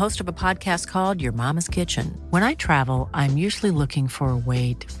Norris. I'm host of a podcast called Your Mama's Kitchen. When I travel, I'm usually looking for a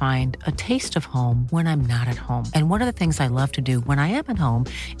way to find a taste of home when I'm not at home. And one of the things I love to do when I am at home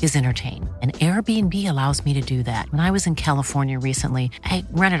is entertain. And Airbnb allows me to do that. When I was in California recently, I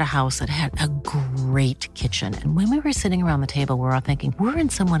rented a house that had a great kitchen. And when we were sitting around the table, we were all thinking, we're in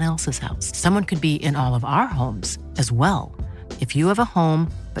someone else's house. Someone could be in all of our homes as well. If you have a home,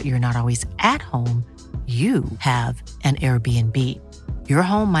 but you're not always at home, you have an Airbnb. Your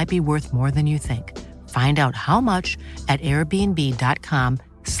home might be worth more than you think. Find out how much at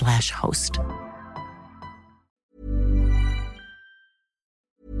airbnb.com/host.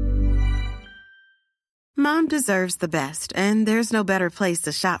 Mom deserves the best, and there's no better place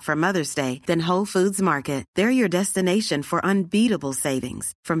to shop for Mother's Day than Whole Foods Market. They're your destination for unbeatable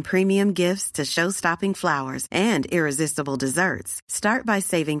savings, from premium gifts to show-stopping flowers and irresistible desserts. Start by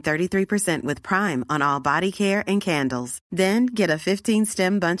saving 33% with Prime on all body care and candles. Then get a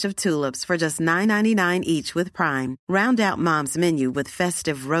 15-stem bunch of tulips for just $9.99 each with Prime. Round out Mom's menu with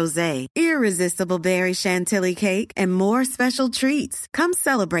festive rosé, irresistible berry chantilly cake, and more special treats. Come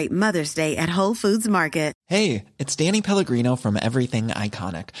celebrate Mother's Day at Whole Foods Market. Hey, it's Danny Pellegrino from Everything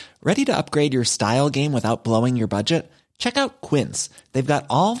Iconic. Ready to upgrade your style game without blowing your budget? Check out Quince. They've got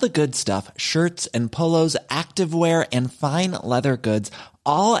all the good stuff, shirts and polos, activewear, and fine leather goods,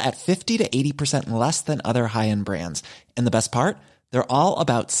 all at 50 to 80% less than other high-end brands. And the best part? They're all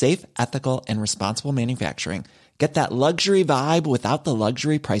about safe, ethical, and responsible manufacturing. Get that luxury vibe without the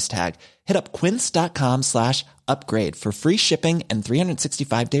luxury price tag. Hit up quince.com/upgrade for free shipping and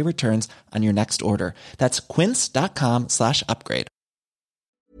 365-day returns on your next order. That's quince.com/upgrade.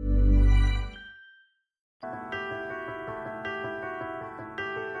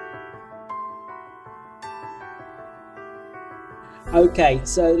 Okay,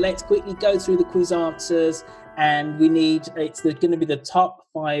 so let's quickly go through the quiz answers, and it's going to be the top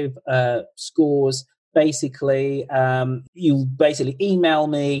 5 scores. Basically, you'll basically email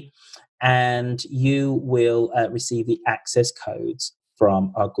me, and you will receive the access codes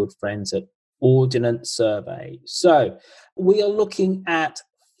from our good friends at Ordnance Survey. So we are looking at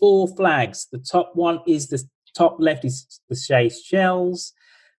 4 flags. The top one is the top left is the Seychelles.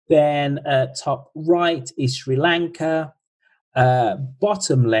 Then top right is Sri Lanka.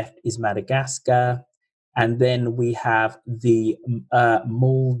 Bottom left is Madagascar. And then we have the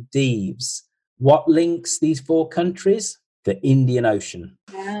Maldives. What links these 4 countries? The Indian Ocean.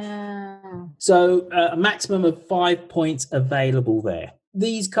 So a maximum of 5 points available there.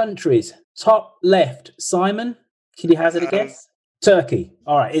 These countries, top left, Simon, can you hazard a guess? Turkey.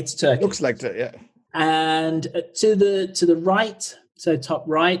 All right, it's Turkey. Looks like that, yeah. And to the right, so top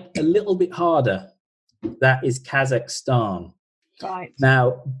right, a little bit harder. That is Kazakhstan. Right.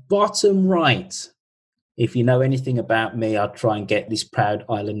 Now, bottom right, if you know anything about me, I'll try and get this proud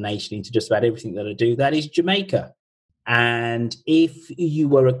island nation into just about everything that I do. That is Jamaica. And if you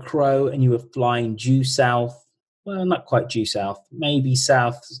were a crow and you were flying due south, well, not quite due south, maybe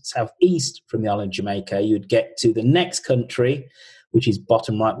southeast from the island of Jamaica, you would get to the next country, which is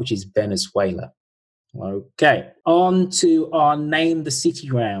bottom right, which is Venezuela. Okay, on to our Name the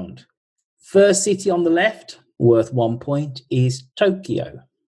City round. First city on the left, worth 1 point, is Tokyo.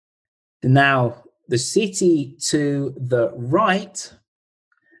 Now, the city to the right,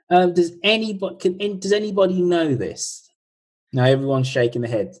 does anybody know this? Now everyone's shaking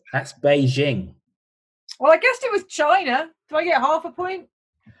their head. That's Beijing. Well, I guessed it was China. Do I get half a point?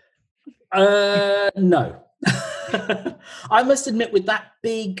 No. I must admit, with that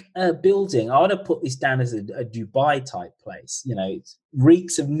big building, I would have put this down as a Dubai type place. You know, it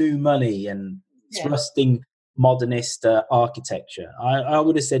reeks of new money and thrusting modernist architecture. I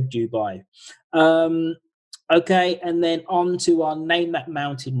would have said Dubai. Okay, and then on to our Name That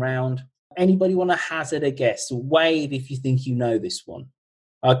Mountain round. Anybody want to hazard a guess? Wave if you think you know this one.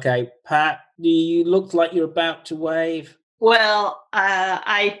 Okay, Pat, do you look like you're about to wave? Well,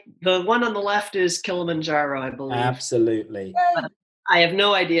 the one on the left is Kilimanjaro, I believe. Absolutely. I have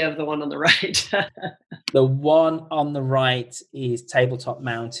no idea of the one on the right. The one on the right is Tabletop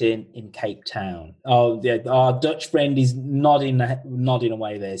Mountain in Cape Town. Oh, yeah, our Dutch friend is nodding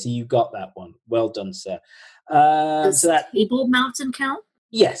away there. So you got that one. Well done, sir. Does Table Mountain count?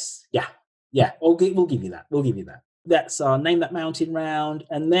 Yes. Yeah. We'll give you that. That's our Name That Mountain round.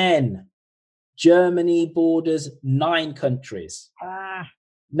 And then Germany borders 9 countries.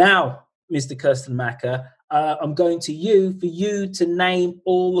 Now, Mr. Kuestenmacher, I'm going to you for you to name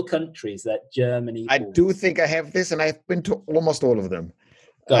all the countries that Germany borders. I do think I have this, and I've been to almost all of them.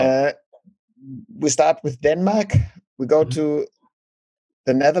 Go. We start with Denmark. We go to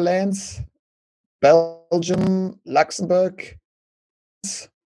the Netherlands, Belgium, Luxembourg,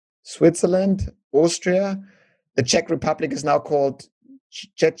 Switzerland, Austria. The Czech Republic is now called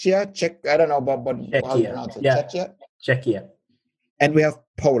Czechia. I don't know about how you pronounce it. Yeah. Czechia. And we have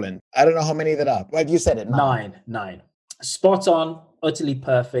Poland. I don't know how many that are. Well, you said it. 9. Spot on. Utterly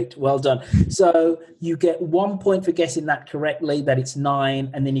perfect. Well done. So you get 1 point for guessing that correctly, that it's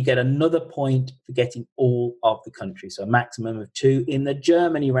 9, and then you get another point for getting all of the countries. So a maximum of 2 in the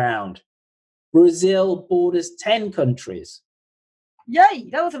Germany round. Brazil borders 10 countries. Yay,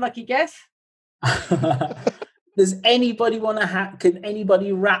 that was a lucky guess. Does anybody want to can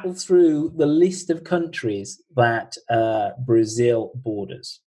anybody rattle through the list of countries that Brazil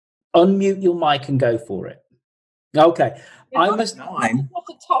borders? Unmute your mic and go for it. Okay. At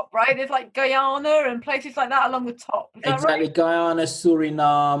the top, right? There's like Guyana and places like that along the top. Is that Exactly, right? Guyana,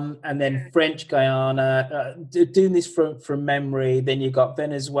 Suriname, and then French Guyana. Doing this from memory, then you've got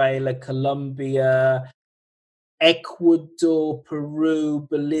Venezuela, Colombia, Ecuador, Peru,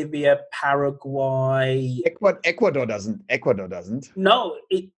 Bolivia, Paraguay. Ecuador doesn't. No,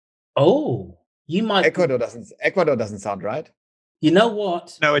 you might. Ecuador doesn't sound right. You know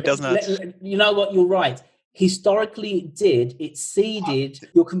what? No, it does not. You know what? You're right. Historically, it did. It ceded.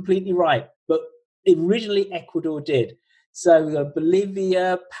 You're completely right. But originally, Ecuador did. So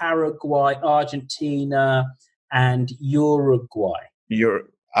Bolivia, Paraguay, Argentina, and Uruguay.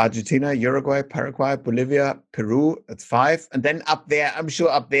 Argentina, Uruguay, Paraguay, Bolivia, Peru. That's 5. And then up there, I'm sure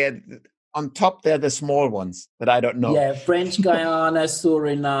up there, on top, there are the small ones that I don't know. Yeah, French Guyana,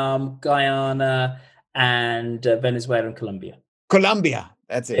 Suriname, Guyana, and Venezuela and Colombia.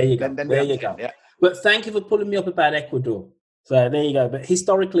 That's it. There you go. There you 10, go. Yeah. But thank you for pulling me up about Ecuador. So there you go. But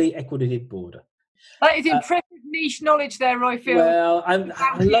historically, Ecuador did border. That is impressive niche knowledge there, Royfield. Well, I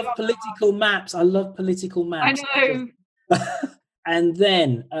love political maps. I love political maps. I know. And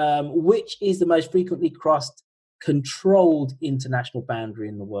then, which is the most frequently crossed controlled international boundary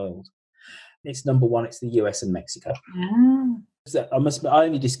in the world? It's number 1. It's the US and Mexico. So I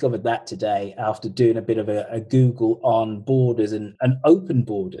only discovered that today after doing a bit of a Google on borders and open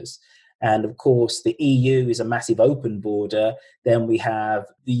borders. And of course, the EU is a massive open border. Then we have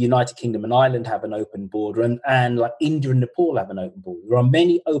the United Kingdom and Ireland have an open border, and like India and Nepal have an open border. There are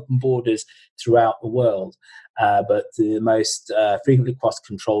many open borders throughout the world, but the most frequently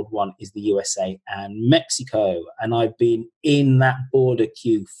cross-controlled one is the USA and Mexico. And I've been in that border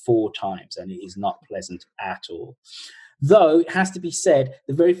queue 4 times, and it is not pleasant at all. Though, it has to be said,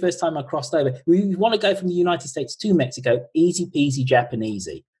 the very first time I crossed over, we want to go from the United States to Mexico, easy peasy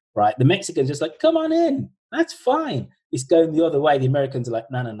Japanesey. Right, the Mexicans just like, come on in, that's fine. It's going the other way. The Americans are like,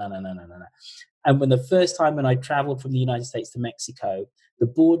 no. And when the first time when I traveled from the United States to Mexico, the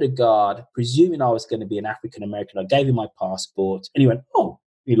border guard, presuming I was going to be an African American, I gave him my passport, and he went, oh,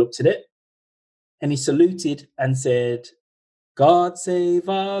 he looked at it, and he saluted and said, God save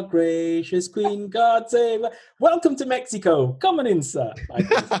our gracious Queen, God save our... Welcome to Mexico. Come on in, sir.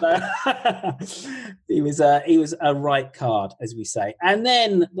 He was a right card, as we say. And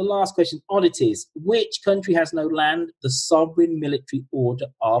then the last question, oddities. Which country has no land? The sovereign military order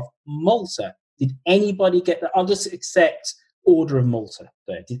of Malta. Did anybody get that? I'll just accept Order of Malta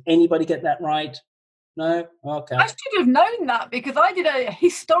there. Did anybody get that right? No? Okay. I should have known that because I did a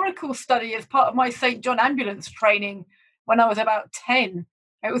historical study as part of my St. John ambulance training when I was about 10.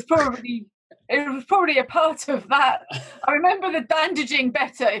 It was probably a part of that. I remember the bandaging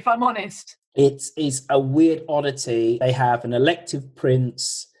better, if I'm honest. It is a weird oddity. They have an elective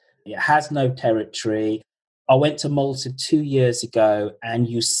prince. It has no territory. I went to Malta 2 years ago, and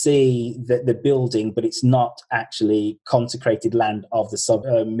you see the building, but it's not actually consecrated land of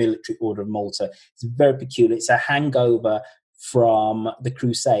the military order of Malta. It's very peculiar. It's a hangover from the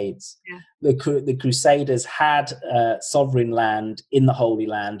Crusades. Yeah. The Crusaders had sovereign land in the Holy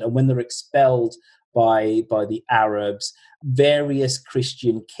Land, and when they were expelled by the Arabs, various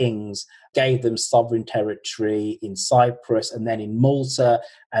Christian kings gave them sovereign territory in Cyprus and then in Malta,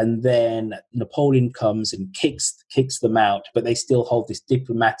 and then Napoleon comes and kicks them out, but they still hold this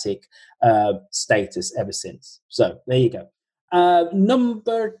diplomatic status ever since. So there you go.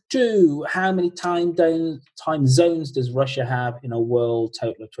 Number 2, how many time zones does Russia have in a world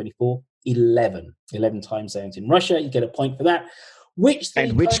total of 24? 11 time zones in Russia. You get a point for that. Which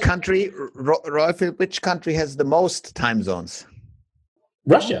country, Royfield, which country has the most time zones?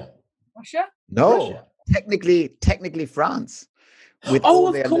 Russia. No, Russia. Technically France. With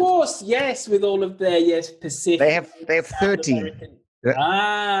of course, yes, with all of their Pacific. They have 13.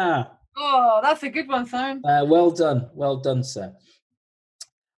 Oh, that's a good one, Simon. Well done, sir.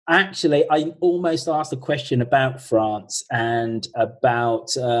 Actually, I almost asked a question about France and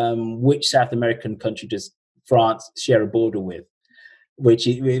about which South American country does France share a border with, which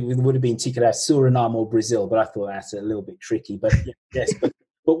it would have been taken out Suriname or Brazil, but I thought that's a little bit tricky. But yes,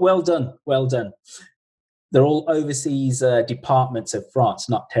 but well done. They're all overseas departments of France,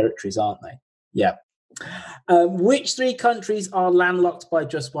 not territories, aren't they? Yeah. Which 3 countries are landlocked by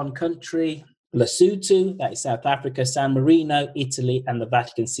just one country? Lesotho, that is South Africa, San Marino, Italy, and the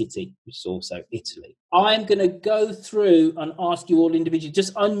Vatican City, which is also Italy. I'm going to go through and ask you all individually,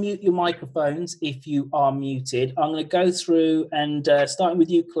 just unmute your microphones if you are muted. I'm going to go through and starting with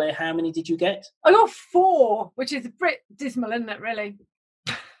you, Claire, how many did you get? I got 4, which is a bit dismal, isn't it, really?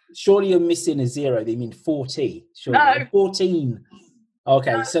 Surely you're missing a 0. You mean 40? Surely. No. 14.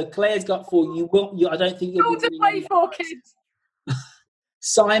 Okay, so Claire's got 4. I don't think you'll be to play 4 kids.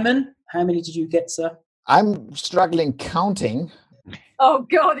 Simon, how many did you get, sir? I'm struggling counting. Oh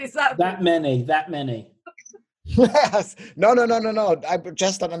God, is that many? Yes. No. I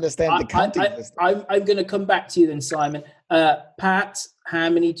just don't understand the counting system. I'm going to come back to you then, Simon. Pat, how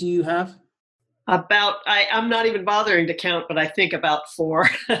many do you have? I'm not even bothering to count, but I think about 4.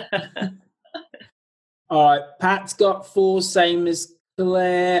 All right, Pat's got 4, same as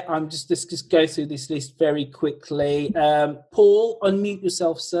Claire. Let's just go through this list very quickly. Paul, unmute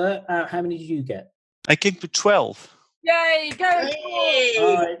yourself, sir. How many did you get? I came to 12. Yay, go! Yay.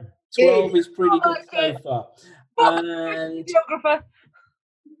 All right, 12 is pretty good so far. And geographer.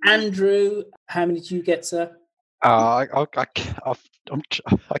 Andrew, how many did you get, sir? I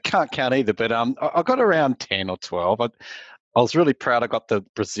can't count either, but I got around 10 or 12. I was really proud I got the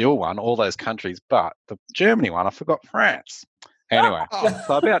Brazil one, all those countries, but the Germany one, I forgot France. Anyway,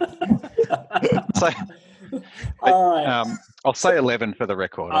 so about all right. I'll say 11 for the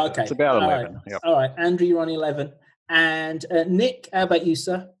record. Okay, it's about 11. Right. Yep. All right, Andrew, you're on 11, and Nick, how about you,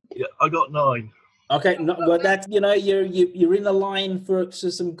 sir? Yeah, I got 9. Okay, well, that's you're in the line for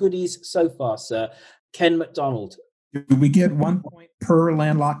some goodies so far, sir. Ken McDonald. Do we get 1 point per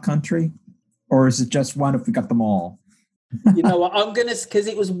landlocked country, or is it just 1 if we got them all? You know what? I'm gonna, because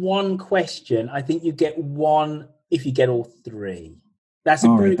it was 1 question. I think you get 1 if you get all 3. That's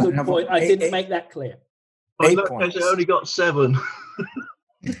a very good point. I didn't make that clear. In that case, I only got 7.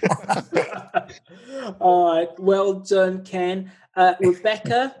 All right, well done, Ken.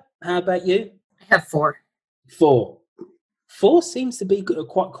 Rebecca, how about you? I have 4. 4 seems to be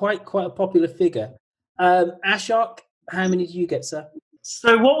quite a popular figure. Ashok, how many did you get, sir?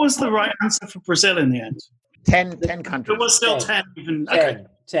 So what was the right answer for Brazil in the end? 10 countries. It was still 10. Even. 10. Okay.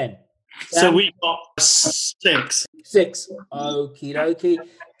 10. So we got 6. 6. Okie dokie.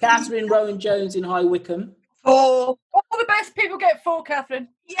 Catherine Rowan Jones in High Wycombe. 4. All the best people get 4, Catherine.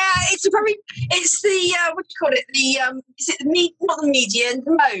 Yeah, it's the what do you call it? Is it not the median,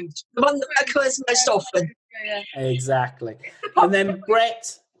 the mode, the one that occurs most often. Yeah. Exactly. And then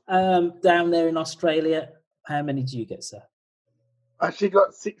Brett, down there in Australia, how many do you get, sir? I actually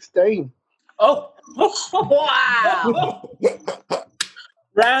got 16. Oh, wow!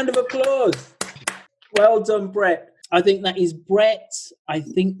 Round of applause. Well done, Brett. I think that is Brett. I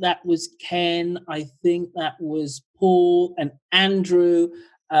think that was Ken. I think that was Paul and Andrew.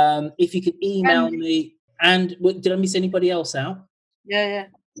 If you could email me. And did I miss anybody else out? Yeah.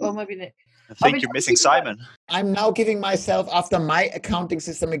 Well, maybe Nick. I think you're missing Simon. I'm now giving myself, after my accounting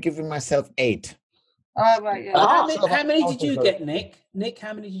system, I'm giving myself 8. Oh, right, yeah. How many did you get, Nick? Nick,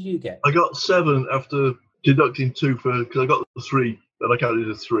 how many did you get? I got 7 after deducting 2 because I got the 3. And I counted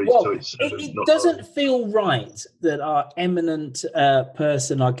as 3, well, so it's 7. It doesn't feel right that our eminent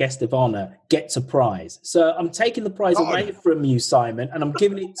person, our guest of honour, gets a prize. So I'm taking the prize away from you, Simon, and I'm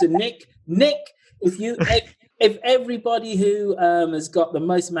giving it to Nick. Nick, if everybody who has got the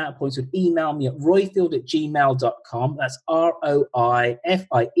most amount of points would email me at roifield@gmail.com, that's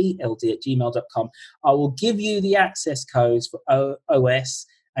ROIFIELD@gmail.com, I will give you the access codes for OS,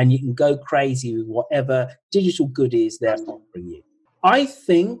 and you can go crazy with whatever digital goodies they're offering you. I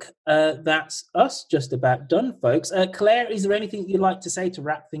think that's us just about done, folks. Claire, is there anything you'd like to say to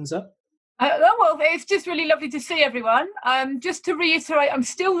wrap things up? Well, it's just really lovely to see everyone. Just to reiterate, I'm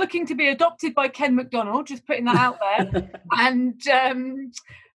still looking to be adopted by Ken McDonald, just putting that out there. And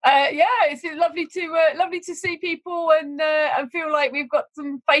it's lovely to see people and feel like we've got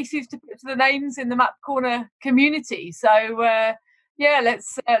some faces to put to the names in the Map Corner community. So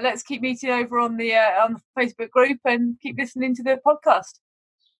let's keep meeting over on the Facebook group and keep listening to the podcast.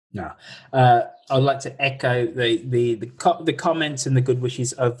 No, I'd like to echo the comments and the good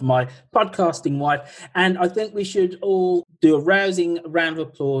wishes of my podcasting wife, and I think we should all do a rousing round of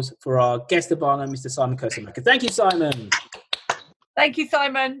applause for our guest of honor, Mr. Simon Kuestenmacher. Thank you, Simon. Thank you,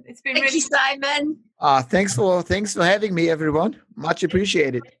 Simon. It's been Thank you, Simon. Thanks for having me, everyone. Much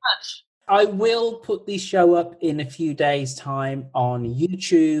appreciated. I will put this show up in a few days' time on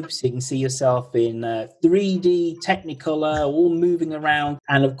YouTube, so you can see yourself in 3D, Technicolor, all moving around.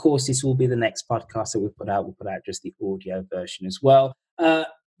 And of course, this will be the next podcast that we put out. We'll put out just the audio version as well.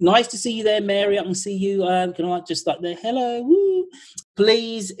 Nice to see you there, Mary. I can see you. Can I just like there? Hello. Woo.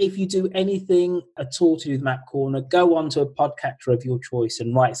 Please, if you do anything at all to do with Map Corner, go on to a podcatcher of your choice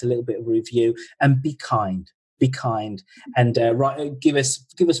and write us a little bit of a review, and be kind. Be kind and give us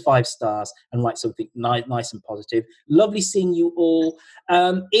 5 stars and write something nice and positive. Lovely seeing you all.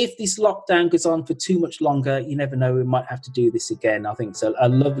 If this lockdown goes on for too much longer, you never know, we might have to do this again. I think it's a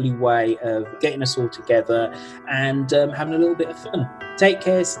lovely way of getting us all together and having a little bit of fun. Take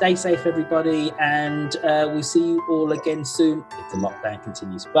care, stay safe, everybody, and we'll see you all again soon if the lockdown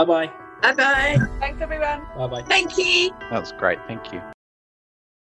continues. Bye-bye. Bye-bye. Thanks, everyone. Bye-bye. Thank you. That was great. Thank you.